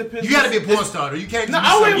 Now it depends. You got to be a porn star. You can't. No,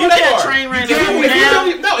 I wouldn't you want get that train ran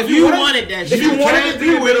now. If you wanted that shit. If you wanted to be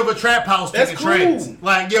rid of a trap house, taking trains.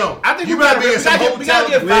 Like yo, I think you better be in some hotel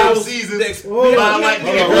get 5 seasons. Order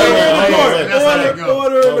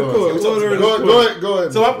in the court. Go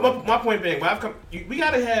ahead. So my point being, we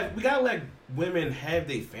gotta let women have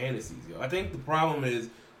their fantasies, yo. I think the problem is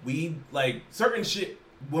we like certain shit.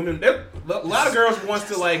 Women, a lot of girls wants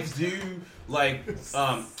to like do like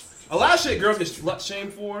a lot of shit girls get slut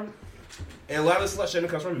shamed for, and a lot of the slut shaming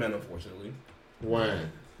comes from men, unfortunately. Why?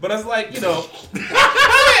 But it's like, you know,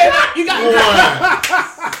 you got what?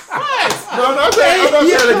 No, I'm not saying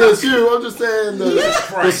against you. I'm just saying the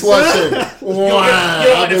slut shame.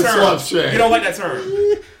 Why? You don't like that term.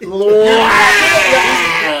 You don't like that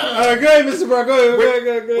term. right, go ahead, Mr. Brown. Go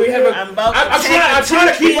ahead. I'm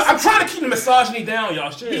trying to keep the misogyny down,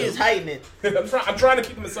 y'all. Shit. He is hiding it. I'm trying to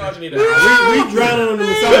keep the misogyny down. We drowning on the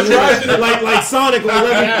misogyny like Sonic on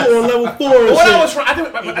level 4. What I was trying, the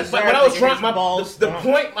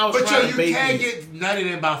point I was trying to make. But you can't get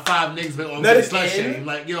nutted in by 5 niggas but on the slut shame.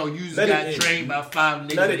 Like, you got trained by 5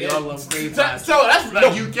 niggas and y'all love crazy. So that's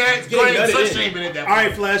like you can't get slut shaming at that point. All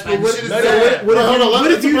right, Flash. But what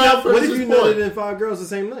if you nutted in 5 girls the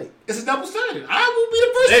same night? It's a double standard. I will be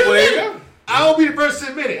the first to admit it. I will be the first to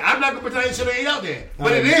admit it. I'm not going to pretend shit ain't out there.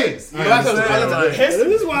 But it is.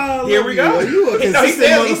 This is why here we go. You a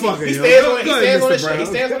consistent motherfucker. He stands on the shit. He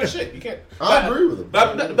stands on the shit. You can't. I agree with him.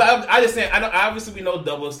 But I just saying, obviously we know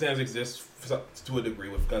double standards exist to a degree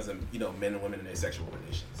with guns and, men and women in their sexual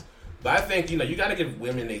relations. But I think, you got to give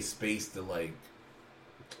women a space to, like,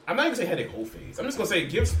 I'm not even saying have a whole phase. I'm just going to say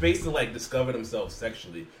give space to, like, discover themselves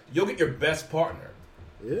sexually. You'll get your best partner.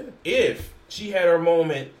 Yeah. If she had her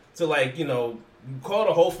moment to, like, call it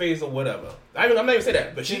a whole phase or whatever. I'm not even saying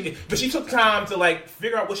that, but she took time to, like,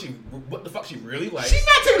 figure out what the fuck she really likes. She's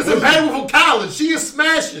not taking a sabbatical from college. She is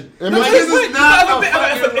smashing. If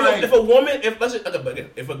a woman,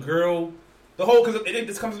 if a girl, because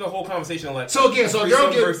this comes to the whole conversation, like, so a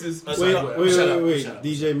girl versus wait,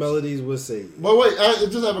 DJ Melodes will say. But wait, I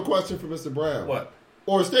just have a question for Mr. Brown. What?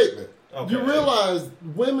 Or a statement. Okay. You realize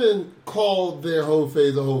women call their whole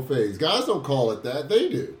phase a whole phase. Guys don't call it that. They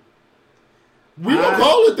do. We don't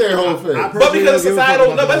call it their whole phase. But because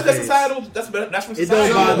societal, that's from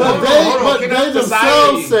society. But they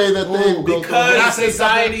themselves say that they because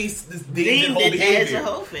society deemed it behavior.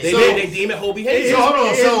 They deem it whole behavior.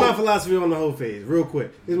 Here's my philosophy on the whole phase. Real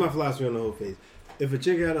quick. Here's my philosophy on the whole phase. If a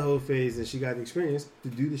chick had a whole phase and she got the experience to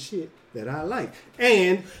do the shit that I like,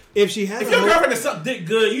 and if your girlfriend can suck dick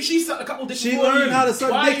good, she sucked a couple dicks. She learned how to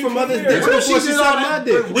suck dick from others' dicks before she sucked my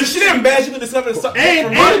dick. When she didn't bad, she could discover suck dick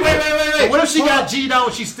from wait. What if she got G'd out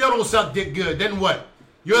and she still don't suck dick good? Then what?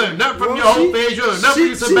 You're nut from your whole phase, you're nut from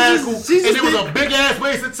your sabbatical, and it was a big ass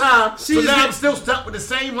waste of time. So now I'm still stuck with the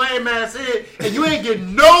same lame ass head, and you ain't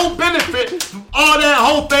getting no benefit from all that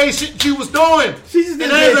whole phase shit you was doing. And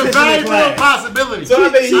that is a very real possibility.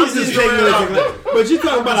 So but you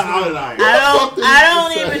talking about an outlier.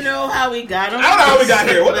 I don't even know how we got on. I don't know how we got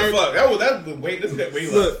here. What the fuck? That's the way. This is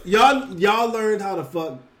way look, y'all learned how to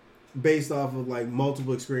fuck based off of, like,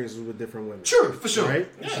 multiple experiences with different women. Sure, for sure. Right?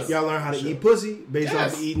 Yes. Y'all learn how to eat pussy based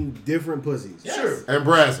off of eating different pussies. Yes. Sure. And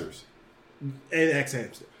brazzers. And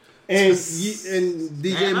ex-hamster. And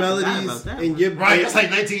DJ Melodes and your that's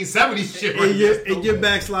like 1970s shit. In your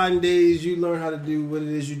backsliding days, you learn how to do what it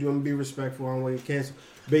is you do and be respectful on what you cancel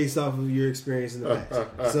based off of your experience in the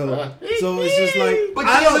past. So it's just like, but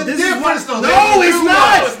there's a difference though. No, it's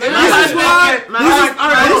not. This is why. My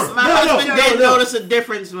husband did notice a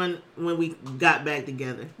difference when we got back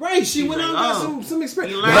together. Right, she went out and got some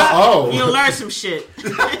experience. You learned some shit.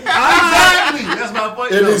 Exactly. That's my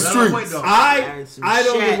point. It is true. I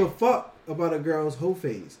don't give a fuck about a girl's whole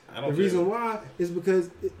phase. The reason why is because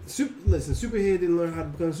Superhead didn't learn how to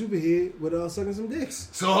become Superhead without sucking some dicks.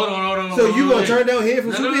 So hold on. So you gonna turn down head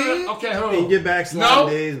from Superhead? Okay, hold on. And get back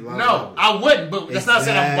sliding days. No, I wouldn't. But that's not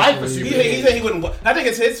saying I'm white for Superhead. He said he wouldn't. I think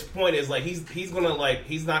it's his point is like he's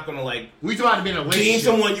not gonna like. We talking to be in a relationship. Being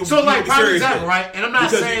someone you so like prime example, right? And I'm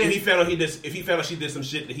not saying if he found out she did some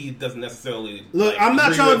shit that he doesn't necessarily look. I'm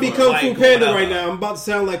not trying to be Kung Fu Panda right now. I'm about to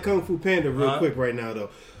sound like Kung Fu Panda real quick right now though.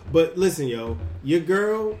 But listen, yo, your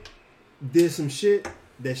girl did some shit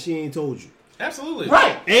that she ain't told you. Absolutely.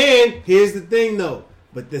 Right. And here's the thing, though.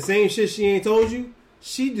 But the same shit she ain't told you,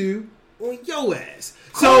 she do on your ass.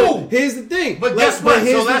 Cool. So here's the thing. But guess what?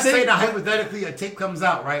 So let's say that hypothetically a tape comes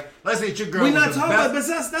out, right? Let's say your girl. We're not talking about, but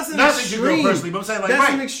that's an not extreme. Your girl personally, but I'm saying like that's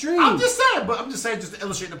right. an extreme. I'm just saying just to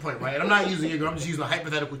illustrate the point, right? And I'm not using your girl. I'm just using a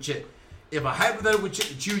hypothetical chick. If a hypothetical chick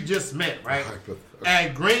that you just met, right,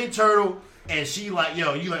 at Green Turtle. And she like,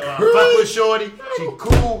 yo, you like, fuck with shorty. She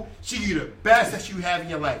cool. She you the best that you have in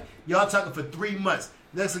your life. Y'all talking for 3 months.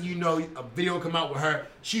 Next thing you know, a video come out with her.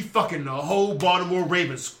 She fucking the whole Baltimore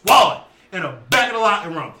Ravens squad in the back of the locker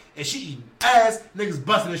room. And she eating ass. Niggas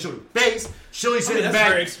busting her shorty face. Shorty sitting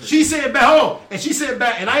back. She sitting back. Hold on. And she sitting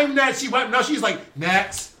back. And I ain't that she wiping out. She's like,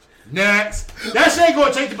 next. That shit ain't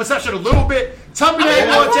gonna change the perception a little bit. Tell me that ain't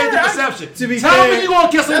gonna change the perception. To be Tell fair, me you gonna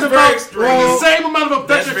kiss her in the mouth the same amount of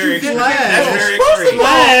affection you did. That's very extreme.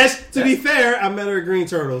 Flash. To be fair, I met her at Green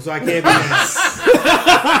Turtle, so I can't be mad.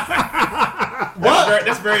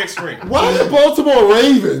 That's very extreme. Why the Baltimore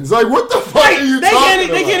Ravens? Like, what the fuck are you talking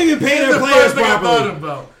about? They can't even pay their players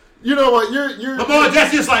properly. You know what? You're Lamar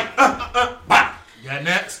Jackson's like, bah. Yeah,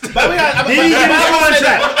 next. Did he get his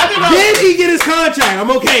contract? Did he get his contract?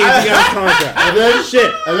 I'm okay if he got his contract. And then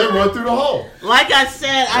shit. And then run through the hole. Like I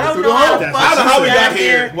said, I don't through know the how hole. the I don't know how we got got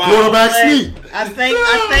here. Wow. Quarterback sneak. I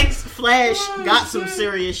think Flash got some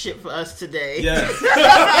serious shit for us today. Yeah.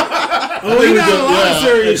 Oh, he got a lot of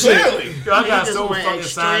serious shit. Clearly. I got Just so went fucking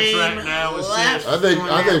sidetracked extreme now and left. shit.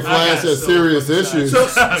 I think Flash has so serious fucking issues.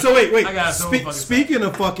 So wait. I got so fucking Speaking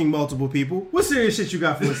of fucking multiple people, what serious shit you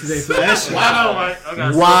got for us today, Flash? I know, right? I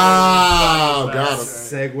got Wow, got him.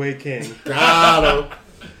 Segway King. Got him.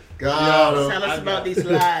 Tell us about these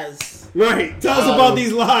lies. Right. Tell us about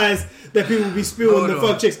these lies that people be spewing to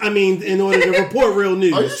fuck chicks. I mean, in order to report real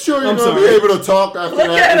news. Are you sure you're I'm going to sorry. be able to talk after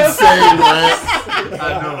that insane rant?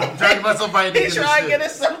 I know. I'm trying to get myself right. He's trying to get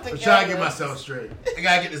us something. I'm trying to get myself straight. I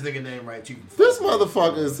gotta get this nigga name right too. This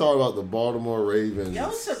motherfucker is talking about the Baltimore Ravens.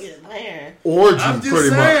 Yo took it there. Orgy, I'm just pretty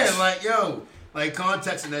saying, much. like, yo, like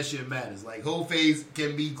context and that shit matters. Like, whole phase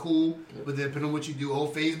can be cool, but then depending on what you do, whole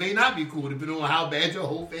phase may not be cool, depending on how bad your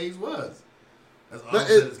whole phase was. That's all I'm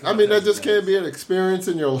saying is I mean, that context just can't matters. be an experience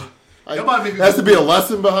in your life. Like, That might be- there has to be a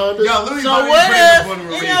lesson behind it. Yo, literally, So might be what putting if, the one with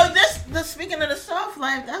you Ravens. know, this speaking of the soft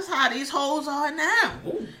life, that's how these hoes are now.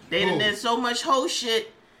 They done did so much hoe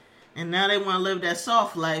shit, and now they want to live that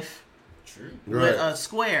soft life with Right. a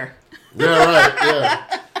square. Yeah, right,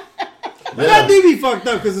 yeah. But that do be fucked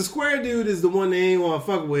up because the square dude is the one they ain't want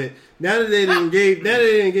to fuck with. Now that they didn't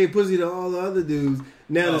gave pussy to all the other dudes,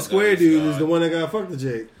 now the square dude is the one that got fucked the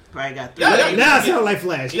chick. Probably got the. Now I sound like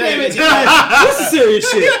Flash. Yeah, Damn it, Flash. What's the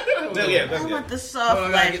serious shit? Yeah, that's I good. want the soft Oh,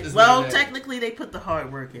 I gotta get life. this Well, nigga there. technically, they put the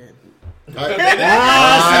hard work in. I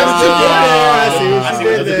see what you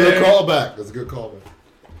did That's a there. good callback. That's a good callback.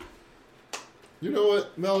 You know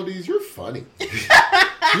what, Melodies? You're funny.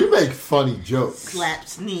 You make funny jokes.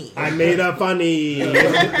 Slaps knee. I made a funny.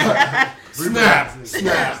 Snap.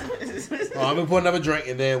 I'm gonna pour another drink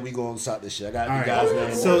and then we gonna stop this shit. I got All you guys' right.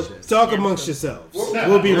 name. So talk amongst yourselves.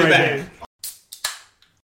 We'll be right back.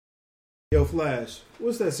 Yo, Flash,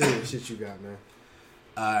 what's that serious shit you got, man?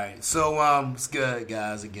 Alright, so it's good,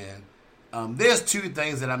 guys, again. There's two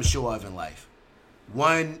things that I'm sure of in life.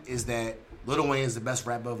 One is that Lil Wayne is the best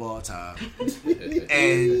rapper of all time.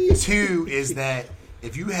 And two is that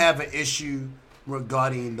if you have an issue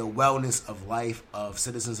regarding the wellness of life of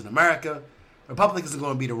citizens in America, Republicans are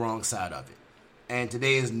going to be the wrong side of it. And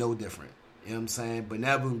today is no different. You know what I'm saying? But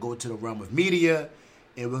now we're going to go to the realm of media,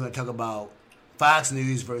 and we're going to talk about Fox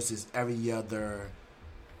News versus every other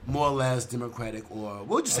more or less Democratic, or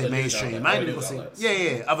we'll just say Other news mainstream. outlets. I ain't even gonna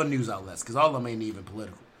say, other news outlets, because all of them ain't even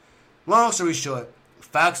political. Long story short,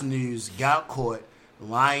 Fox News got caught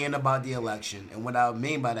lying about the election, and what I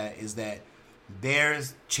mean by that is that their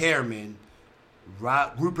chairman,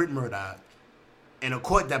 Rupert Murdoch, in a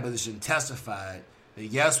court deposition testified that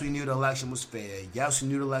yes, we knew the election was fair, yes, we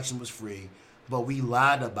knew the election was free, but we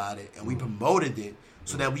lied about it and we promoted it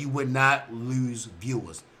so that we would not lose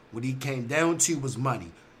viewers. What he came down to was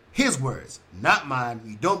money. His words, not mine.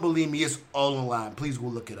 You don't believe me, it's all online. Please go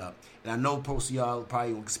look it up. And I know most of y'all are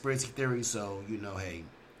probably on conspiracy theory, so, you know, hey,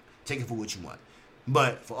 take it for what you want.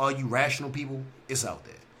 But for all you rational people, it's out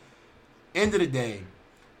there. End of the day,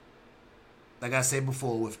 like I said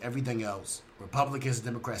before, with everything else, Republicans and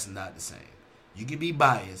Democrats are not the same. You can be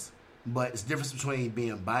biased, but it's the difference between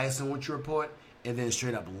being biased in what you report and then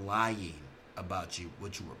straight up lying about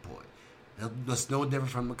what you report. That's no different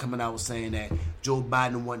from coming out saying that Joe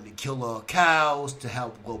Biden wanted to kill all cows to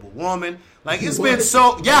help global warming. Like, it's been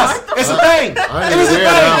so... Yes, it's a thing. I didn't hear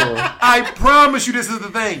that one. I promise you this is the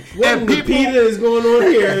thing. What in the PETA is going on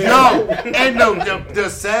here? Yo, and the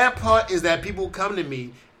sad part is that people come to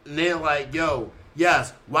me and they're like, yo,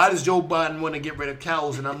 yes, why does Joe Biden want to get rid of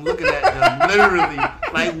cows? And I'm looking at them literally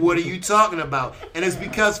like, what are you talking about? And it's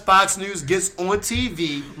because Fox News gets on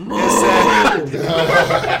TV and says...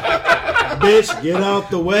 Bitch, get out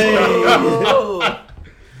the way.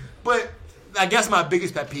 But I guess my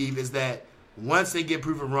biggest pet peeve is that once they get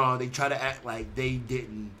proven wrong, they try to act like they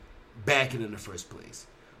didn't back it in the first place.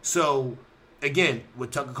 So, again,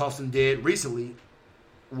 what Tucker Carlson did recently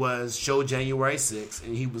was show January 6th,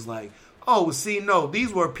 and he was like, oh, see, no,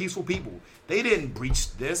 these were peaceful people. They didn't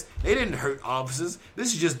breach this. They didn't hurt officers.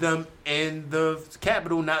 This is just them in the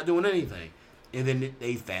Capitol not doing anything. And then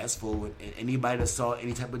they fast forward, and anybody that saw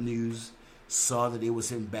any type of news saw that they were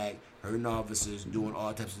sitting back, hurting officers, doing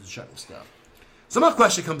all types of destructive stuff. So my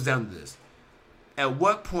question comes down to this. At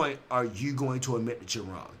what point are you going to admit that you're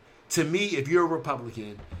wrong? To me, if you're a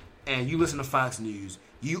Republican and you listen to Fox News,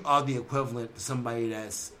 you are the equivalent to somebody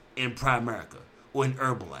that's in Primerica or in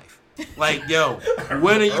Herbalife. Like, yo,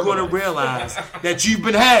 when are you going to realize that you've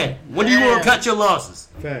been had? When are you going to cut your losses?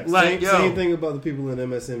 Facts. Like, same thing about the people in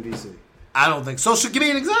MSNBC. I don't think so. Give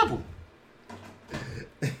me an example.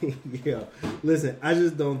 Yo, listen, I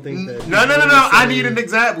just don't think that. No. I need an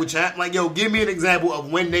example, chat. Like, yo, give me an example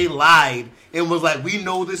of when they lied and was like, we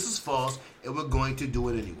know this is false and we're going to do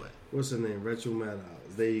it anyway. What's her name? Rachel Maddow.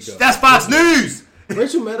 There you go. That's Fox News.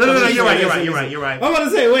 Rachel Maddow. No, you're right. I'm about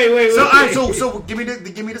to say, wait. So, all right, so give me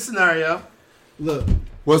the scenario. Look.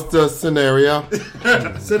 What's the scenario?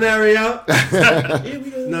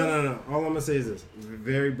 No. All I'm gonna say is this.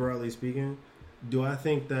 Very broadly speaking, do I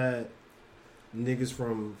think that niggas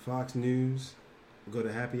from Fox News go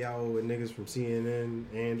to happy hour with niggas from CNN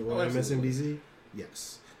and or MSNBC?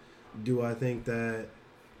 Yes. Do I think that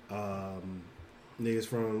niggas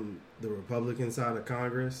from the Republican side of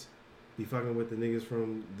Congress be fucking with the niggas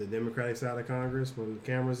from the Democratic side of Congress when the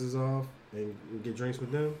cameras is off and get drinks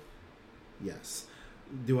with them? Yes.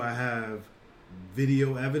 Do I have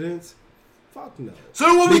video evidence? Fuck no.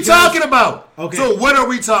 So what are we talking about? Okay. So what are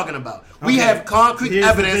we talking about? Okay. We have concrete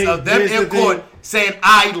evidence of them in court saying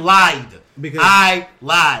I lied. Because I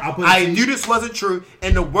lied. I knew this wasn't true.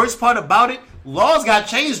 And the worst part about it, laws got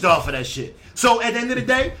changed off of that shit. So at the end of the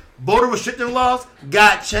day, voter restricting laws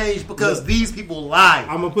got changed because these people lied.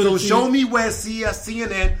 So show me where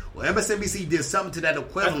CNN or MSNBC did something to that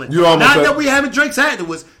equivalent. Not that we having drinks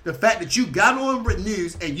afterwards. The fact that you got on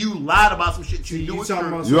news and you lied about some shit you knew was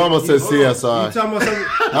true. You almost said CSI. You talking about something?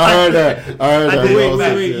 I heard that.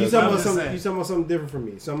 Wait. You talking about something different from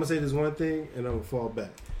me. So I'm gonna say this one thing and I'm gonna fall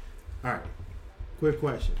back. All right. Quick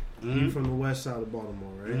question. Mm-hmm. You from the west side of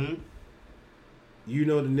Baltimore, right? Mm-hmm. You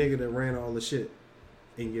know the nigga that ran all the shit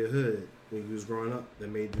in your hood when you was growing up that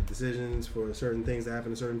made the decisions for certain things that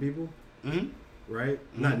happen to certain people, right?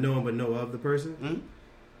 Mm-hmm. Not knowing but know of the person. Mm-hmm.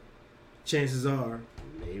 Chances are,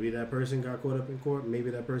 maybe that person got caught up in court,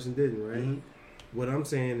 maybe that person didn't, right? Mm-hmm. What I'm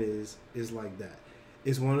saying is like that.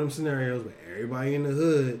 It's one of them scenarios where everybody in the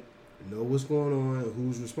hood know what's going on,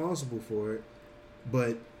 who's responsible for it,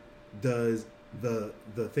 but does the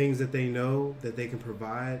things that they know that they can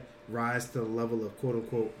provide rise to the level of quote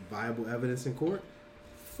unquote viable evidence in court?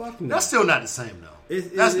 Fuck no. That's still not the same though.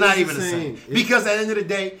 That's not even the same. Because at the end of the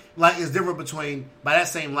day, like it's different between, by that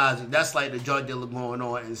same logic, that's like the drug dealer going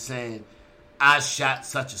on and saying, I shot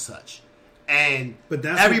such and such. But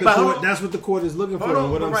that's what the court is looking for.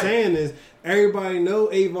 And what I'm saying is everybody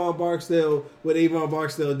know Avon Barksdale what Avon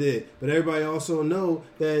Barksdale did, but everybody also know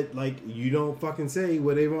that like you don't fucking say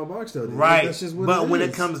what Avon Barksdale did. Right. That's just what but when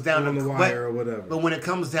it comes down to the wire or whatever. But when it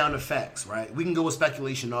comes down to facts, right? We can go with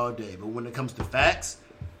speculation all day, but when it comes to facts,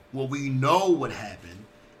 what we know what happened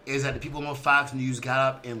is that the people on Fox News got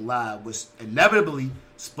up and lied, which inevitably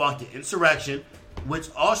sparked an insurrection,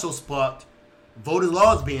 which also sparked voting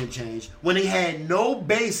laws being changed when they had no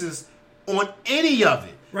basis on any of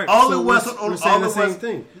it. Right. All so it was on all the same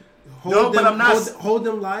thing. Hold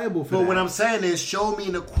them liable for that. But what I'm saying is, show me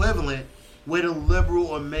an equivalent where the liberal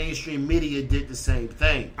or mainstream media did the same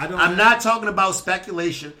thing. I'm not talking about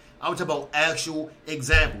speculation. I'm talking about actual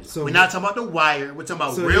examples. So we're not talking about The Wire. We're talking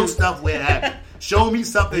about real stuff where it happened. Show me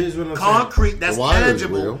something concrete that's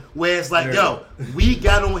tangible where it's like, yo, we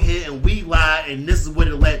got on here and we lied and this is what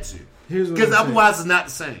it led to. Because otherwise it's not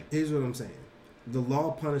the same. Here's what I'm saying. The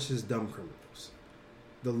law punishes dumb criminals.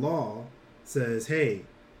 The law says, hey,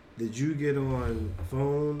 did you get on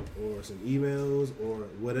phone or some emails or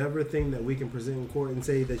whatever thing that we can present in court and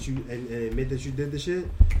say that you and admit that you did the shit?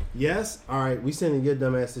 Yes? All right, we sending your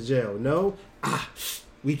dumb ass to jail. No?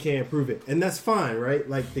 We can't prove it. And that's fine, right?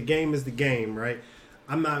 Like the game is the game, right?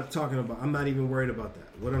 I'm not even worried about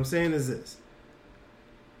that. What I'm saying is this.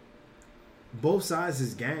 Both sides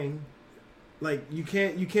is gang. Like you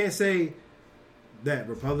can't say that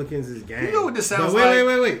Republicans is gang. You know what this sounds like?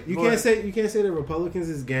 Wait. You can't say that Republicans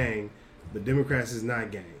is gang, but Democrats is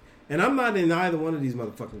not gang. And I'm not in either one of these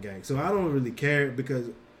motherfucking gangs, so I don't really care because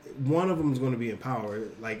one of them is going to be in power,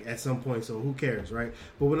 like at some point. So who cares, right?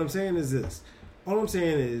 But what I'm saying is this. All I'm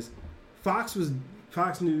saying is, Fox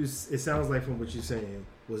News. It sounds like from what you're saying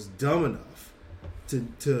was dumb enough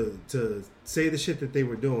to say the shit that they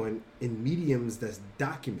were doing in mediums that's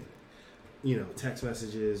documented. You know, text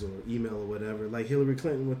messages or email or whatever, like Hillary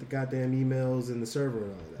Clinton with the goddamn emails and the server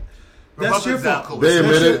and all that. That's your fault. They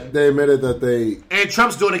admitted that they and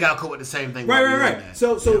Trump's daughter got caught with the same thing. Right.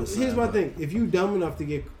 So here's my thing: if you're dumb enough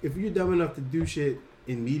to do shit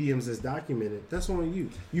in mediums that's documented, that's on you.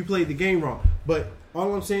 You played the game wrong. But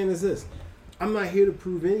all I'm saying is this: I'm not here to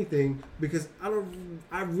prove anything because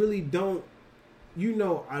I really don't.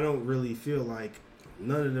 I don't really feel like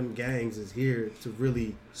none of them gangs is here to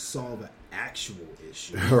really solve actual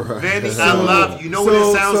issue. Right. Vanny, I love you. Know what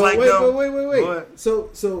it sounds like, though? Wait. So,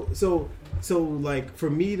 like, for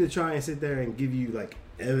me to try and sit there and give you, like,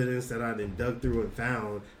 evidence that I done dug through and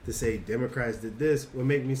found to say Democrats did this would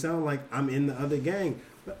make me sound like I'm in the other gang.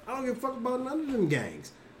 But I don't give a fuck about none of them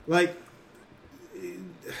gangs. Like,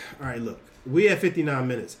 all right, look. We have 59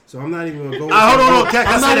 minutes, so I'm not even going to go into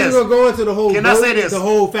I'm not even going to go into the whole the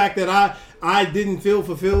whole fact that I didn't feel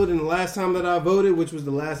fulfilled in the last time that I voted, which was the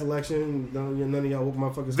last election. None of y'all woke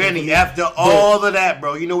motherfuckers. Vinny, after all of that,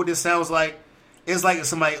 bro, you know what this sounds like? It's like if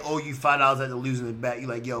somebody owe you $5 after losing the bet. You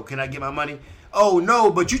like, yo, can I get my money? Oh no,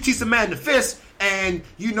 but you teach a man the fist, and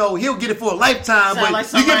you know he'll get it for a lifetime. But like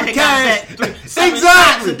you give him cash.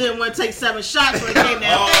 Exactly. Didn't want to take 7 shots when it came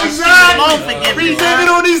down. Exactly. He's taking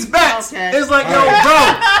on these bets. Okay. It's like, yo,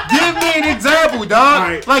 bro, give me an example, dog.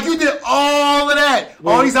 Right. Like you did all of that,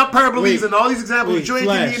 all these hyperboles and all these examples. You ain't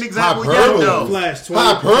give me an example yet, though.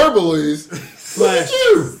 Hyperboles. Flash.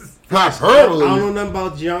 Hyperbole. I don't know nothing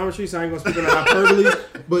about geometry, so I ain't gonna speak on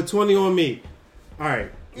hyperboles. But 20 on me. All right.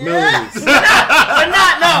 Melodes. We're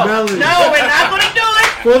not. Melodes. No, we're not going to do it.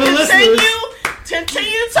 For the listeners. Continue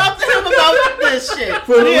to talk to him about this shit.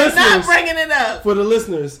 We're not bringing it up. For the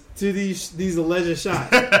listeners, to these alleged shots,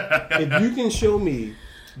 if you can show me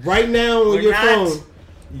right now on your phone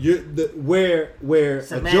where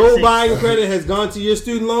a Joe Biden credit has gone to your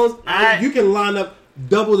student loans, you can line up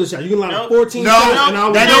double the shot. You can line up 14 shots, and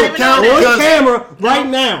I'll don't count on camera right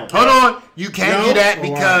now. Hold on, you can't do that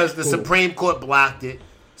because the Supreme Court blocked it.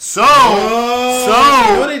 So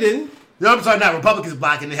no, they didn't. No, I'm sorry, not Republicans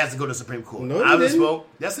blocked it. And it has to go to the Supreme Court. No, they didn't. Spoke.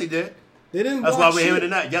 Yes, they did. They didn't. That's why we're hearing it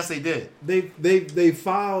now. Yes, they did. They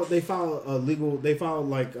filed a legal. They filed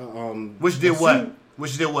like which did what?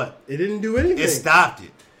 Which did what? It didn't do anything. It stopped it.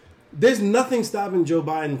 There's nothing stopping Joe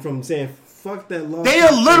Biden from saying fuck that law. They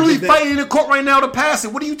are literally fighting in the court right now to pass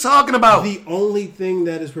it. What are you talking about? The only thing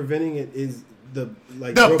that is preventing it is the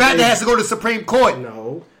fact that it has to go to the Supreme Court.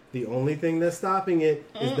 No. The only thing that's stopping it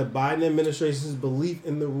is the Biden administration's belief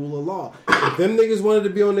in the rule of law. If them niggas wanted to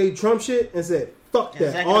be on their Trump shit and said, fuck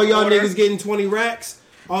that. All y'all niggas getting 20 racks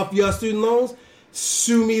off y'all student loans,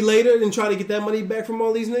 sue me later and try to get that money back from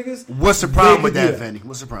all these niggas. What's the problem with that, Fanny?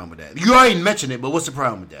 What's the problem with that? You already mentioned it, but what's the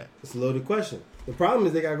problem with that? It's a loaded question. The problem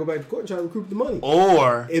is they gotta go back to court and try to recoup the money.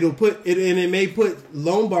 Or it may put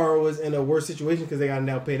loan borrowers in a worse situation because they gotta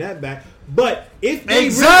now pay that back. But if they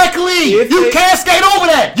you can't skate over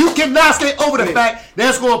that. You cannot skate over the fact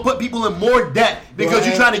that's going to put people in more debt because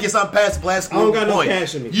you're trying to get something past the plastic. I don't got no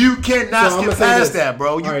cash in me. You cannot skip past that,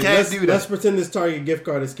 bro. You can't do that. Let's pretend this Target gift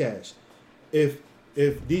card is cash. If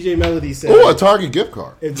DJ Melody said, "Oh, a Target gift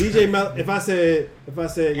card." If I said,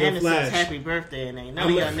 and it Flash, says happy birthday, and ain't none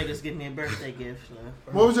of y'all niggas give me a birthday gift. So.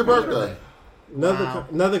 What was your birthday?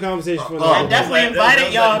 Another conversation for I definitely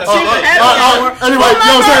invited y'all to anyway,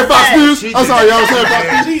 y'all saying Fox News? I'm sorry, y'all saying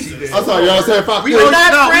Fox News. I'm sorry, y'all saying Fox News. We're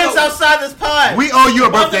not friends outside this pod. We owe you a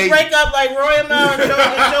birthday. Break up like Roy and Mel and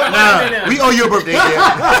Joe. We owe you a birthday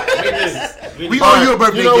gift. We owe you a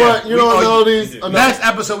birthday gift. You know what, Melodies? Next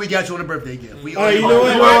episode, we got you on a birthday gift. You know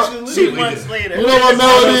what? 2 months later. You know what,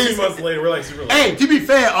 Melodies? 2 months later, we're like super. Hey, to be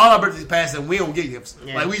fair, all our birthdays pass and we don't get gifts.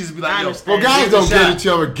 Like we just be like, yo, well, guys don't get each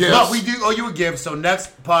other gifts. But we do owe you a gift. So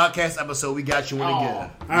next podcast episode, we got you one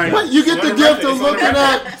again. All right, what? You get the gift of looking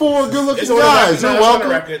at 4 good-looking guys. You're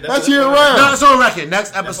welcome. That's year round. No, it's on record.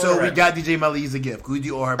 Next episode, we got DJ Melly's a gift. We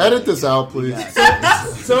do all her. Edit this out, please.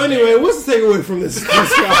 So anyway, what's the takeaway from this?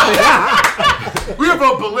 We're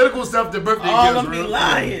about political stuff to birthday gifts. All of me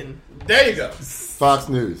lying. There you go. Fox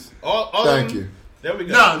News. Thank you. There we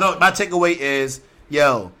go. No. My takeaway is,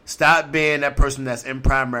 yo, stop being that person that's in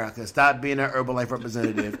Primerica. Stop being that Herbalife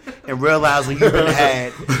representative and realize when you've been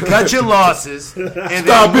had, cut your losses, and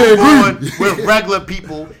then move on with regular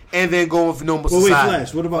people, and then go with normal society. Wait,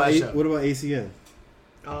 Flash. What about ACN?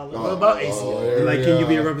 What about ACN? Like, can you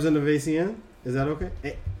be a representative of ACN? Is that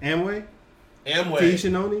okay? Amway.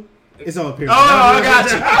 Tahisha Noni. It's all period. Oh, I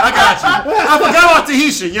got you. I forgot about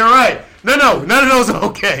Tahisha. You're right. No, none of those are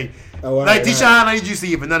okay. Like Tisha, I need you to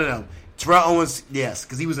see it, but none of them. Terrell Owens, yes,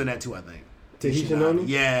 because he was in that too, I think. Tahisha Noni?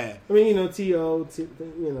 Yeah. I mean, T.O.,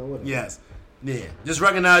 whatever. Yes. Yeah. Just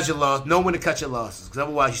recognize your loss. Know when to cut your losses, because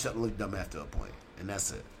otherwise you start to look dumb after a point. And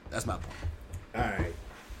that's it. That's my point. All right.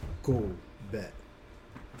 Cool. Bet.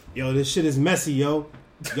 Yo, this shit is messy, yo.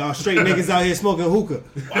 Y'all straight niggas out here smoking hookah.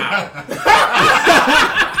 Wow.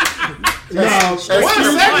 No, what a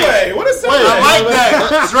segue! What a segue! I like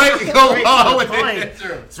that. Straight, go on with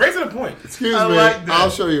it. Straight to the point. Excuse me. I'll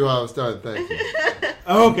show you how it's done. Thank you.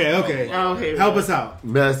 Okay. Help us out.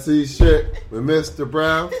 Messy shit with Mr.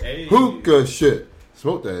 Brown. Hey. Hookah shit.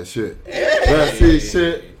 Smoke that shit. Messy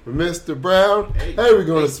shit Mr. Brown. Hey, we're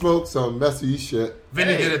going to smoke some messy shit.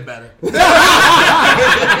 Vinny did it better.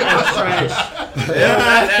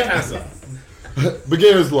 That kind of stuff.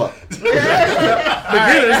 Beginner's luck. Beginners.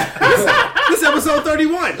 This episode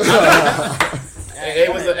 31.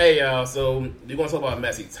 Hey, y'all. So we're going to talk about a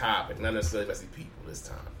messy topic, not necessarily messy people this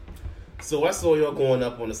time. So I saw y'all going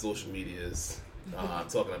up on the social medias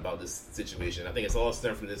talking about this situation. I think it's all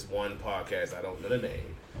stemmed from this one podcast. I don't know the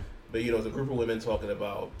name. But, it's a group of women talking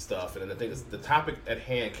about stuff. And then I think the topic at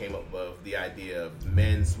hand came up of the idea of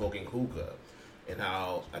men smoking hookah. And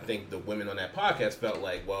how I think the women on that podcast felt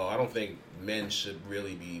like, well, I don't think men should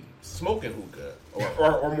really be smoking hookah.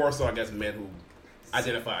 Or more so, I guess, men who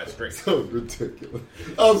identify as straight. So ridiculous.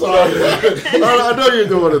 I'm sorry. I know you're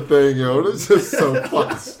doing a thing, yo. This is so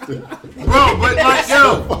fucking stupid. Bro, but like,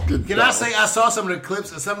 yo, fucking can I say I saw some of the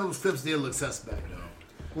clips, and some of those clips did look suspect,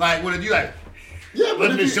 though. Like, when you like, Yeah, but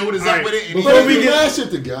letting the shoulders up with it. And before we get- mash it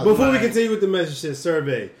together. Before we continue with the message shit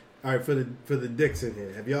survey, all right, for the dicks in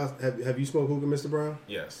here, have you smoked hookah, Mr. Brown?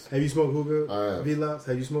 Yes. Have you smoked hookah, I have. V-Lops?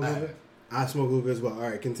 Have you smoked I hookah? have. I smoke hookah as well. All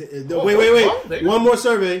right, continue. Oh, Wait. there you One go. more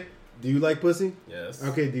survey. Do you like pussy? Yes.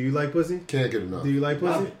 Okay, do you like pussy? Can't get enough. Do you like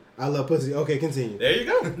pussy? I love pussy. Okay, continue. There you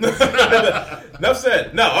go. Enough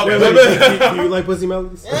said. No, okay. Wait, do you like pussy,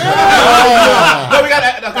 Melodes? No, we got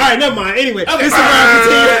that. All right, never mind. Anyway, Okay. Mr.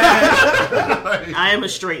 Brown, continue. I am a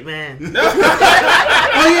straight man.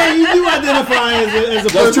 Oh yeah, you do identify as a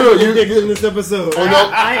That's person true. who gets in this episode. Oh,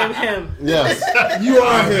 no. I am him. Yes. You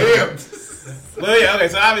are him. Well, yeah, okay.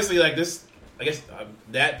 So obviously, like this, I guess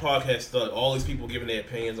that podcast started all these people giving their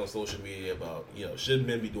opinions on social media about, should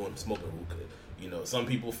men be doing smoking hookah? Some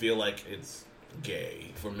people feel like it's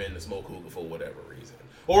gay for men to smoke hookah for whatever reason.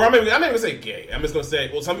 Or I'm not even gonna say gay. I'm just gonna say,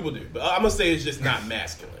 well, some people do, but I'm gonna say it's just not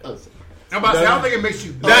masculine. I'm about to say, I don't think it makes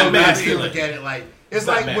you Not masculine. masculine. Look at it like it's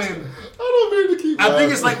Not like masculine. when I don't mean to keep I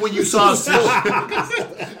think it's like when you saw. It's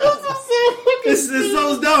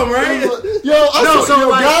so dumb, right?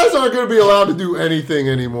 Guys aren't going to be allowed to do anything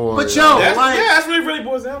anymore. But yo, That's like, what it really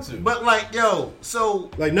boils down to. but like, yo, so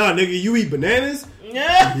Like, nah, nigga, you eat bananas?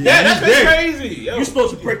 Yeah. That's dick. crazy. Yo. You're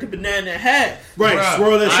supposed to break the banana in half. Right, bruh,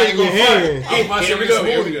 swirl that I shit ain't in your gonna front. hand. I'll put my Here shit we in go, a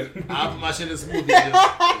here we smoothie. go. I'll put my shit in a smoothie.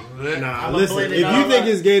 Nah, I'ma listen, blend if it you all think up.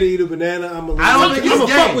 it's gay to eat a banana, I'm I don't think it's gonna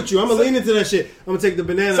gay. fuck with you. I'm gonna lean into that shit. I'm gonna take the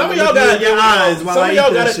banana. Some of I'm y'all gonna gotta look in your eyes while some I of eat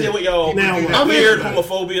y'all that gotta shit. deal with y'all Now what? weird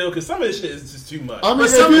homophobia because some of this shit is just too much. I mean, But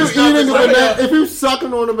if some of you're the stuff eating is a like banana, that. if you're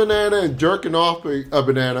sucking on a banana and jerking off a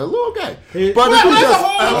banana, a little gay. Hey, But if Well, you that's a just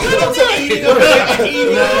whole eating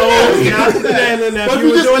No, not the banana. Now, But if if you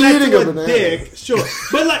were you're doing just that eating to a a banana. dick, sure.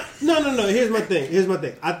 But like, no. Here's my thing.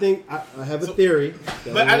 I think I have a theory.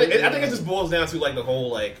 But I think it just boils down to like the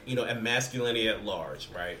whole masculinity at large,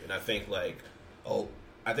 right? And I think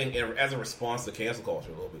as a response to cancel culture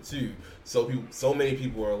a little bit too. So many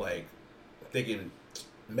people are like thinking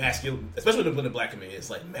masculine, especially when the black community, it's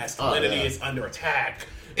like masculinity is under attack.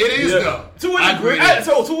 It is though. To I a degree. agree.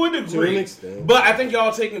 To a degree. To an extent. But I think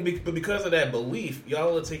y'all taking, but because of that belief,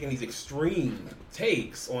 y'all are taking these extreme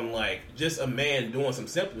takes on like just a man doing some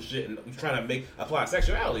simple shit and trying to apply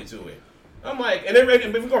sexuality to it. I'm like, and if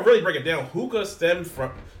we're gonna really break it down, hookah stemmed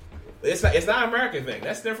from. It's not an American thing.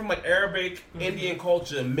 That stemmed from like Arabic, Indian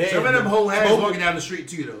culture. Men. Some of them whole hands walking down the street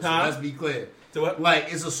too, though. So Huh? let's be clear. To what? Like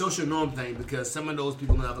it's a social norm thing because some of those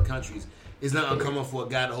people in other countries, it's not uncommon for a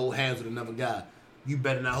guy to hold hands with another guy. You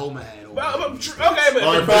better not hold my hand. Well, okay, but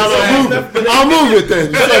all right, fine, I'll move it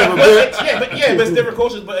then. You son of a bitch. but it's different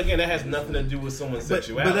cultures. But again, that has nothing to do with someone's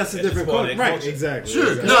sexuality. But that's a different just part culture, of their right? Exactly. Sure,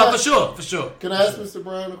 Exactly. no, for sure. Can I ask Mr.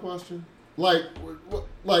 Brown a question? Like,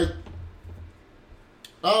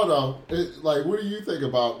 I don't know. What do you think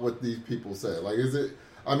about what these people say? Like, is it?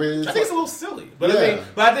 I mean, I think it's a little silly, but Yeah.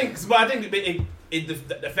 I think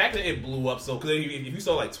the fact that it blew up so because if you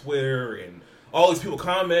saw like Twitter and all these people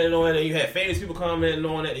commenting on it, and you had famous people commenting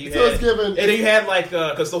on it, and you had like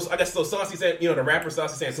because I guess Saucy said the rapper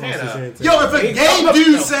Saucy Santana. Yo, if a gay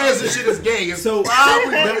dude says this shit is gay, it's So-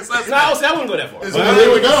 probably No, I wouldn't go that far. It's Here probably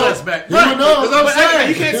we go. suspect. Here we go. That's what I'm But saying.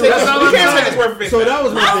 you can't That's all I'm take saying. this word for face So that value.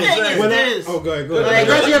 was My my thing thing. is this. Oh, go ahead. Like,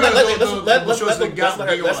 Let's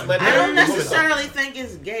I don't necessarily think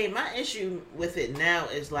it's gay. My issue with it now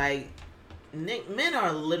is like men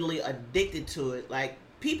are literally addicted to it. Like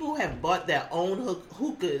people who have bought their own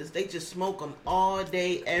hookahs, they just smoke them all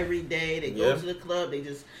day, every day. They go to the club, they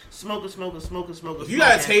just smoke. If you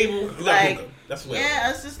got a table, you got like, hookah. That's what. yeah,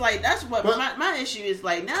 it's just like that's what But- my issue is.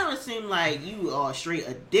 Like now, it seems like you are straight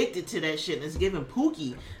addicted to that shit. And it's giving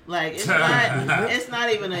pookie. Like it's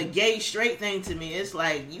not even a gay straight thing to me. It's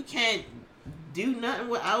like you can't do nothing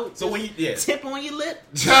without so when you tip on your lip.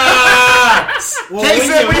 Well, Case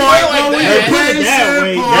in point,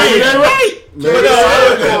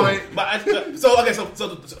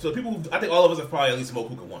 so people, I think all of us have probably at least smoked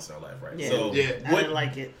hookah once in our life, right? Yeah. So I didn't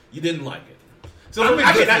like it. You didn't like it. So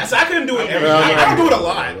I couldn't do it every day. I can do it a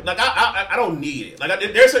lot. Like I don't need it. Like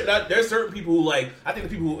there's certain people who like I think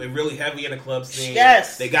the people who are really heavy in the club scene.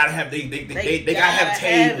 Yes. They gotta have they gotta have a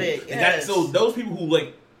table. Yes. So those people who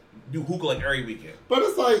like do hookah like every weekend. But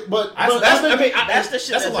it's like, that's the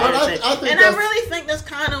shit. That's a lot. I really think that's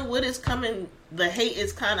kind of what is coming. The hate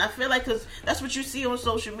is kind of, I feel like, because that's what you see on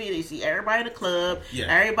social media. You see everybody in the club,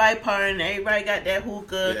 everybody partying, everybody got that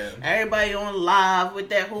hookah, everybody on live with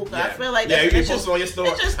that hookah. I feel like you can post it on your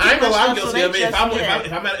story. I ain't gonna lie, I'm guilty of it. If I'm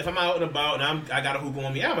out and about and I got a hookah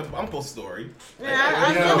on me, I'm gonna post a story.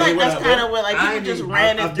 I feel like that's kind of what like people just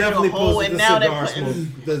ran it through the hole, and now they're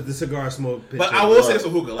putting the cigar smoke picture. But I will say it's a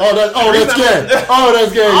hookah. That's gay. That's gay.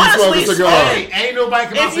 Honestly, you smoke a cigar. Ain't nobody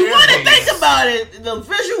come out. If you want to think about it, the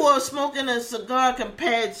visual of smoking a cigar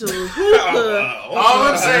compared to hookah. All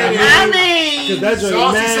I'm saying is, I mean,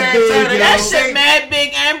 that shit mad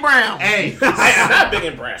big and brown. Hey, not big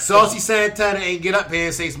and brown. Saucy Santana ain't get up here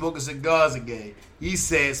and say smoking cigars again. He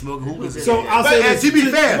said smoking hookahs. So I'll say this. To be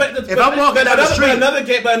fair, if I'm walking down the street, another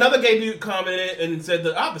gay dude commented and said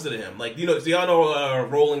the opposite of him. Like so y'all know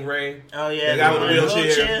Rolling Ray. Oh yeah, the guy with the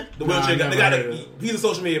wheelchair. The wheelchair guy. He's a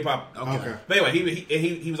social media pop. Okay. But anyway,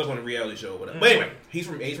 he was like on a reality show or whatever. But anyway, he's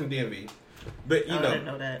from DMV. But I didn't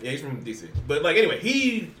know that. Yeah, he's from DC. But like anyway,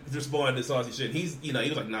 he responded to saucy shit. He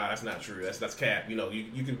was like, nah, that's not true. That's cap. You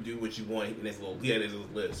can do what you want in his little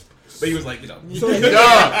list. But he was like, So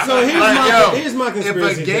here's my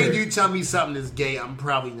conspiracy. If a gay dude tell me something is gay, I'm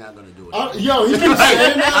probably not gonna do it. He keeps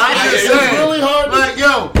saying that. I'm just saying. It's really hard. Like,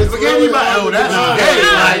 if a gay dude that's gay.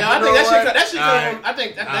 I think that shit come. I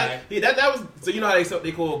think that was. So you know how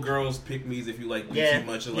they call girls pick me's if you like do too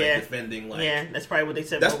much of like defending like. Yeah, that's probably what they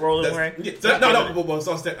said about Rolling Ray. I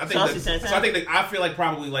feel like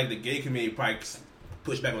probably like the gay community probably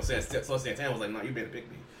pushed back on Santana was like, no, you're being a pick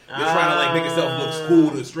me. You're trying to like make yourself look cool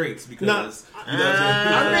to the straights because you know what I'm saying?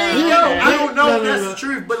 I don't know if that's the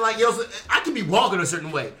truth, but like I could be walking a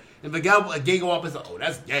certain way. If a gay go up and say, oh,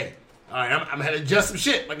 that's gay. All right, I'm gonna adjust some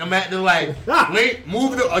shit. Like I'm at to like wait,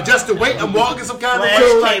 adjust the weight. I'm walking some kind of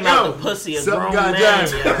way. Came out the pussy a grown man.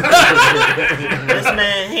 This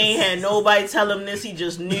man, he ain't had nobody tell him this. He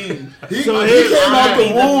just knew. He came out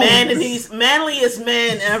the womb. The manliest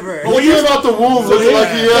man ever. He came out the womb looking like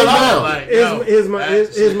he is now. Here's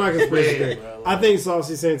my conspiracy theory. I think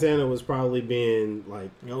Saucy Santana was probably being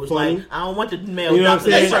like funny. Like, I don't want the male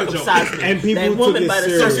doctor to circumcise me. And people took it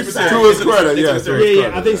serious. To his credit,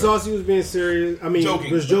 yeah. I think Saucy was being serious. I mean,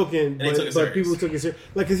 was joking, but people took it serious.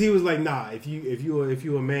 Like, cause he was like, nah, if you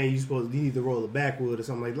a man, you need to roll a backwood or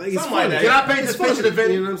something like it's funny. Can I paint this picture of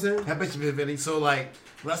Vinny? You know what I'm saying? Can I paint this Vinny? So like,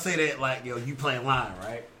 let's say that like you playing line,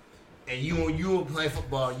 right? And you playing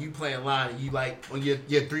football, you playing line, and you like on your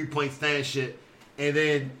 3-point stand shit, and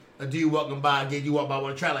then a dude walking by, you walk by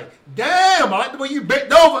on the track, like, damn, I like the way you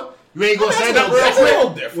bent over. You ain't gonna stand up real quick.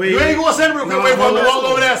 You ain't gonna stand up real quick. Wait for him to walk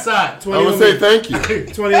over that side. I'm gonna say thank you.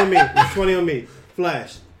 20 on me. 20 on me.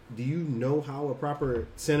 Flash. Do you know how a proper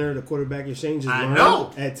center to quarterback exchange is learned? I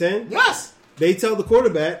know. At 10? Yes. They tell the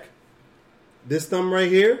quarterback, this thumb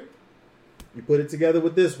right here, you put it together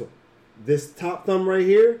with this one. This top thumb right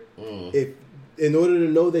here, if in order to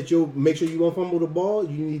know that you'll make sure you won't fumble the ball,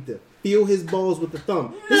 you need to feel his balls with the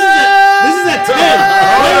thumb. This is at 10.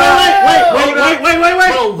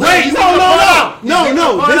 Wait.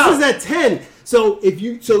 No. This is at 10. So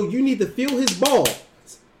you need to feel his ball.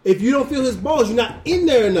 If you don't feel his balls, you're not in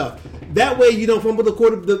there enough. That way you don't fumble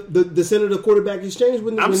the center of the quarterback exchange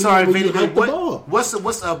when you hike the ball. What's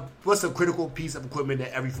a critical piece of equipment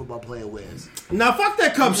that every football player wears? Now fuck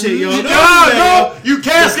that cup shit, yo. No, you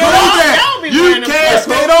can't skate over that. You can't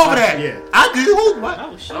skate over that. Yeah. I do. What?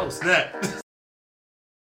 Oh snap.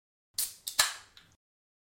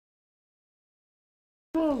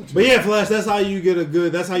 But yeah, Flash, that's how you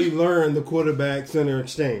learn the quarterback center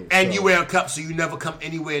exchange. And you wear a cup, so you never come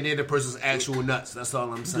anywhere near the person's actual nuts. That's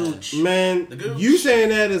all I'm saying. Gooch. Man, you saying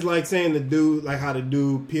that is like saying how the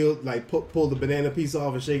dude peeled, like pull the banana piece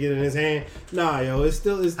off and shake it in his hand. Nah, yo, it's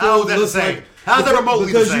still How is that the same? like, how's that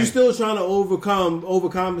remotely the same? Because you still trying to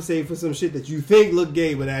overcompensate for some shit that you think look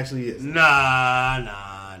gay but actually is. Nah.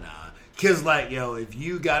 Cause like, yo, if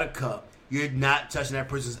you got a cup, you're not touching that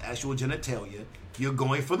person's actual genitalia. You're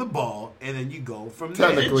going for the ball, and then you go from there.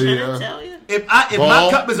 Technically, yeah. If my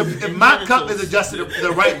cup is adjusted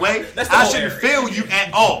the right way, I shouldn't feel you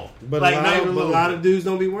at all. But a lot of dudes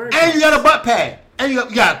don't be wearing. And you got a butt pad. And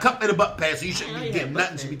you got a cup and a butt pad, so you shouldn't be getting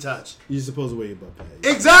nothing to be touched. You're supposed to wear your butt pad.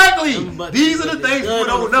 Exactly. These are the things people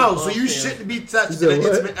don't know. So you shouldn't be touched in an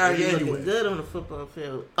intimate area anyway. Good on the football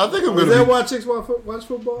field. I think I'm Is gonna. that why chicks watch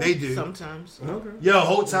football? They do. Sometimes. Okay. Yo,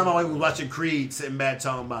 whole time I was watching Creed, sitting back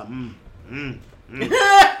talking about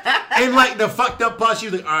and like the fucked up part, she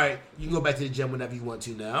was like, all right, you can go back to the gym whenever you want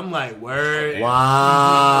to now. I'm like, word.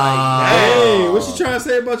 Wow. Hey, what you trying to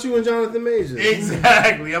say about you and Jonathan Majors?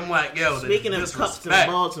 Exactly. I'm like, yo. Speaking of cups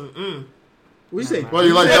and balls and What you say? Well,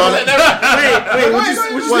 you like Jonathan? Wait,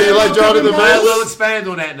 What you like Jonathan I will Majors? expand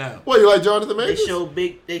on that now. What you like Jonathan They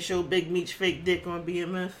Majors? show Big Meech's fake dick on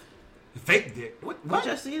BMF. Fake dick. What? Did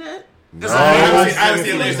y'all see that? No. I haven't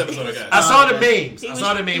seen the latest episode of I saw the memes. He I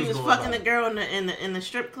saw the memes. He was going fucking on. a girl in the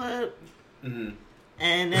strip club. Mm-hmm.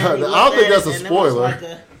 And I then don't think that's a spoiler. It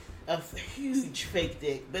was like a huge fake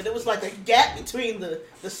dick, but it was like a gap between the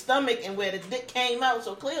stomach and where the dick came out.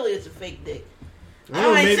 So clearly, it's a fake dick.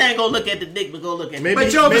 I ain't saying go look at the dick, but go look at it.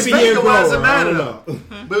 But yo, if it's fake, then why does it matter though? though?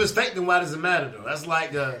 But if it's fake, then why does it matter though? That's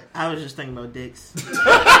like I was just thinking about dicks.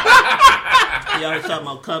 Y'all was talking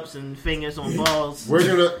about cups and fingers on balls. We're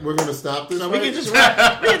gonna stop this. So right? we can just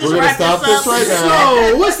wrap. We're gonna stop this right now.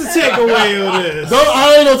 So, what's the takeaway of this?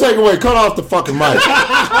 I ain't no takeaway. Cut off the fucking mic.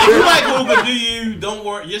 If you like hookah, do you? Don't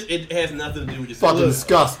worry. It has nothing to do with your Fucking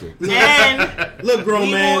disgusting. And Look, grown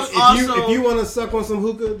he man, was if you want to suck on some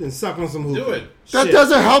hookah, then suck on some hookah. Do it. That Shit.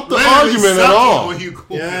 doesn't help the argument at all. You know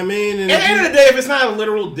what I mean? And At the end of the day, if it's not a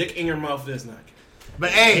literal dick in your mouth, it's not. But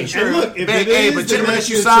hey, And look, if it hey, is, but then chicken that's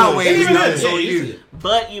you your sideways, choice. you Even know, that, so yeah, you.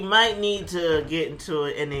 but you might need to get into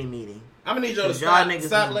an NA meeting. I'm gonna need y'all to Y'all stop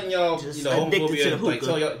niggas letting y'all, just homophobia, addicted to the like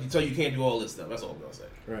hookah. tell you can't do all this stuff. That's all I'm gonna say.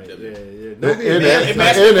 Right, Yeah. yeah. In And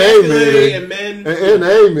NA meeting. and men. An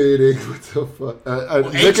NA meeting. What the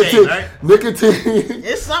fuck? Nicotine. right? Nicotine.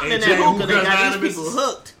 It's something in AJ, that hookah that hookah got these anonymous. people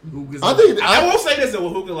hooked. I think I will say this though,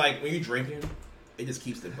 with hookah, like when you drinking, it just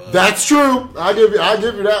keeps the buzz. that's true. I give you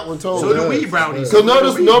that one totally. So do we brownies. So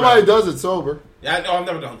notice nobody does it sober. Yeah, I've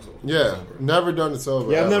never done hookah. Yeah, never done it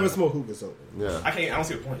sober. Yeah, I've ever. never smoked hookah sober. Yeah. I don't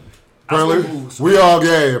see the point. Apparently, we all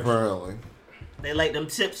gay. Apparently. They like them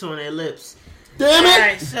tips on their lips. Damn All it!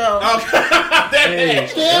 right, so Hey,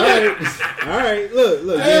 Damn it! all right,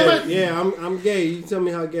 look, Damn yeah, I'm gay. You tell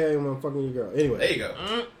me how gay I am when I'm fucking your girl. Anyway, There you go.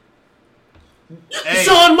 Hey.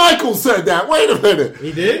 Shawn Michaels said that. Wait a minute.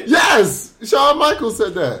 he did. Yes, Shawn Michaels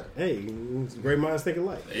said that. Hey, great minds think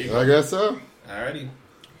alike. There you go. I guess so. Alrighty.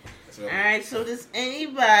 So, all right, so does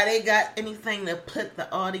anybody got anything to put the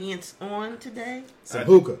audience on today? Some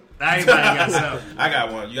hookah. Everybody got something. I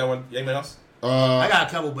got one. You got one? Anyone else? I got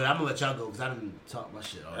a couple, but I'm gonna let y'all go because I didn't talk my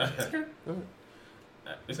shit already.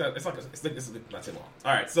 It's not too long.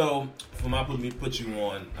 All right, so for my put you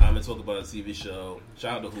on, I'm gonna talk about a TV show.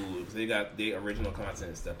 Shout out to Hulu because they got their original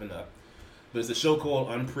content stepping up. But it's a show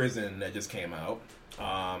called Unprisoned that just came out.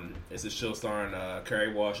 It's a show starring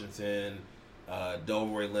Kerry Washington,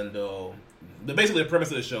 Delroy Lindo. Basically, the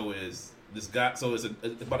premise of the show is this guy. So it's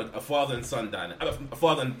about a father and son dying. A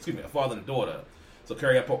father and daughter. So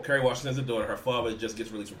Kerry Washington's the daughter. Her father just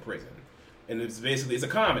gets released from prison. And it's a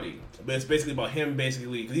comedy, but it's basically about him because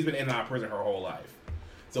he's been in and out of prison her whole life.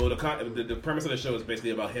 So the premise of the show is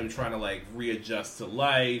basically about him trying to like readjust to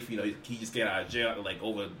life. You know, he just got out of jail like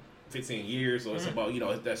over 15 years, so it's about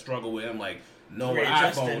that struggle with him like knowing what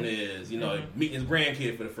iPhone is. Meeting his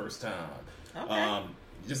grandkid for the first time. Okay.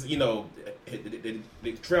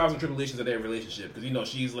 The trials and tribulations of their relationship because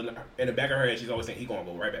she's in the back of her head she's always saying he's gonna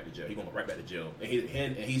go right back to jail. He's gonna go right back to jail, and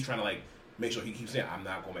he's trying to like make sure he keeps saying I'm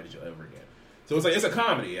not going back to jail ever again. So it's a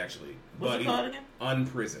comedy actually. What's it called again?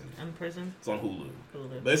 Unprisoned. Unprisoned. It's on Hulu.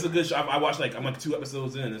 But it's a good show. I watched I'm like 2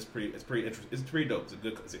 episodes in. It's pretty dope.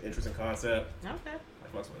 It's an interesting concept. Okay. I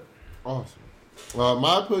fucks with it. Awesome.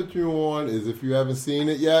 My put you on is if you haven't seen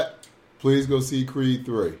it yet, please go see Creed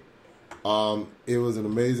 3. It was an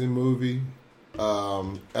amazing movie,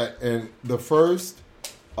 and the first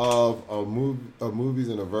of movies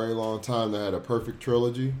in a very long time that had a perfect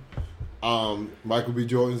trilogy. Michael B.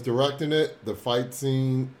 Jordan's directing it. The fight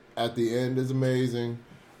scene at the end is amazing.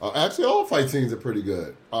 Actually, all the fight scenes are pretty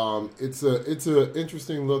good. It's a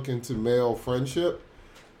interesting look into male friendship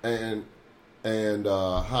and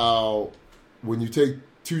how when you take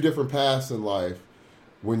 2 different paths in life,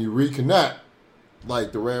 when you reconnect,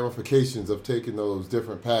 like the ramifications of taking those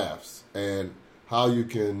different paths and how you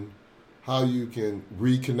can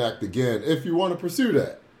reconnect again if you want to pursue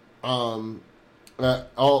that.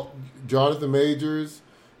 Jonathan Majors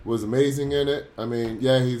was amazing in it. I mean,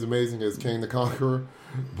 yeah, he's amazing as King the Conqueror,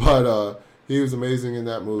 but he was amazing in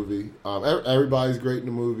that movie. Everybody's great in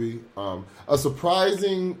the movie. A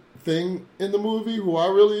surprising thing in the movie, who I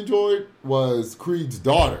really enjoyed, was Creed's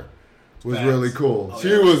daughter. Was really cool.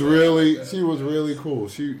 She was really cool.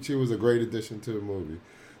 She was a great addition to the movie.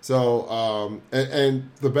 So, and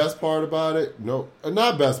the best part about it,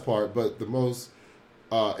 not best part, but the most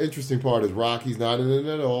interesting part is Rocky's not in it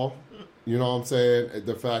at all. You know what I'm saying?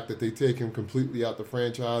 The fact that they take him completely out the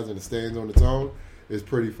franchise and it stands on its own is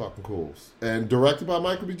pretty fucking cool. And directed by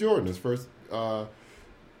Michael B. Jordan, his first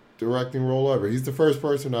directing role ever. He's the first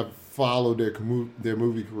person I've followed their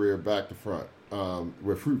movie career back to front.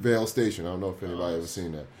 With Fruitvale Station. I don't know if anybody ever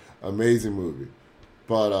seen that. Amazing movie.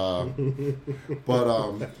 But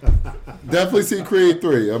definitely see Creed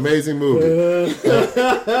 3. Amazing movie.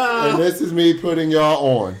 And this is me putting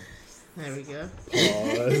y'all on. There we go.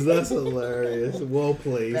 Oh, that's hilarious. Well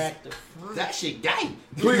played. Back to front. That shit gay.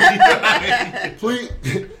 Please.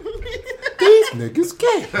 These niggas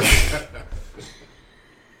gay.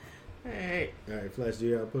 All right, Flash, do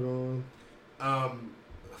you got to put on?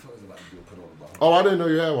 Oh, I didn't know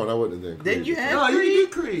you had one. I wouldn't have done Creed. Didn't you have No, Creed? you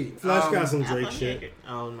did Creed. Flash got some Drake shit.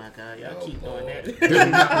 Oh my god, y'all keep doing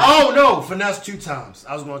that. Oh no, Finesse 2 times.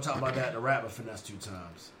 I was going to talk about that in the rapper Finesse 2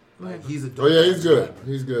 times. Like he's a dope. Oh yeah, he's good. Rapper.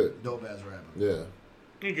 He's good. Dope ass rapper. Yeah.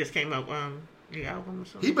 He just came out the album or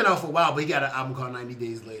something. He been out for a while, but he got an album called 90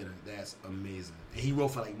 Days Later. That's amazing. And he wrote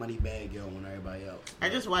for like Moneybagg Yo and everybody else. I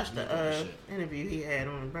just watched the interview he had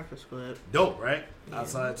on Breakfast Club. Dope, right? Yeah.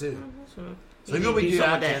 Outside too. So you be do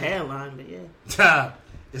some of that that hairline, but yeah.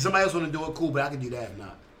 If somebody else want to do it, cool, but I can do that if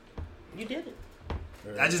not. You did it.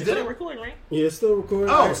 I just It's did still it. recording, right? Yeah, it's still recording.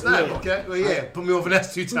 Oh, snap. Yeah. Okay. Well, yeah. Put me on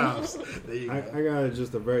Finesse 2 times. There you go. I got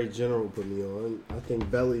just a very general put me on. I think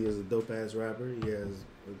Belly is a dope ass rapper. He has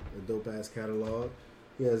a dope ass catalog.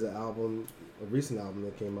 He has an album, a recent album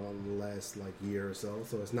that came out in the last like year or so,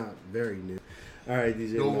 so it's not very new. All right,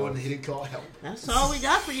 DJ. No Miles. one hit it call help. That's all we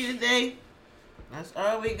got for you today. That's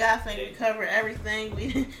all we got. I think we covered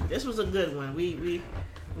everything. This was a good one. We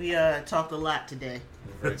talked a lot today.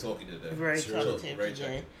 Very talky today. Very Sure. talkative Very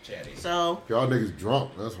today. chatty. So Y'all niggas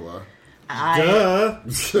drunk. That's why. Duh.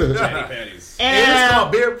 Chatty patties. It's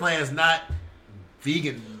called beer plans, not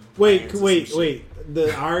vegan. Wait. plans or some shit.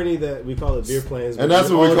 The irony that we call it beer plans, And that's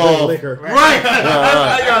but what we all drink call- liquor. Right.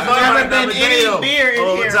 Never been any beer in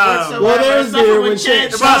here whatsoever. Well, there's Except beer for when Chad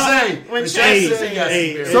Chad- saw- Say, when when Chad Chad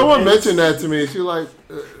said- said Someone mentioned that to me. She like,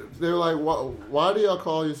 they were like, why do y'all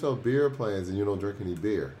call yourself beer plans and you don't drink any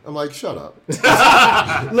beer? I'm like, shut up.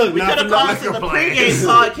 Look, We not could for have called it nothing. the pregame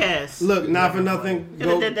podcast. Look, not for nothing. Could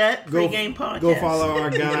have did that pregame podcast. Go follow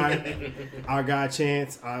our guy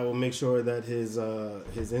Chance. I will make sure that his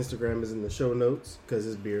Instagram is in the show notes because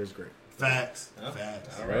his beer is great. Facts.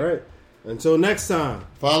 All right. Until next time.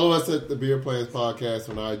 Follow us at the Beer Plans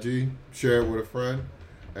Podcast on IG. Share it with a friend.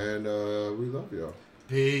 And we love y'all.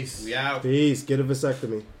 Peace. We out. Peace. Get a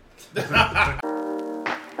vasectomy.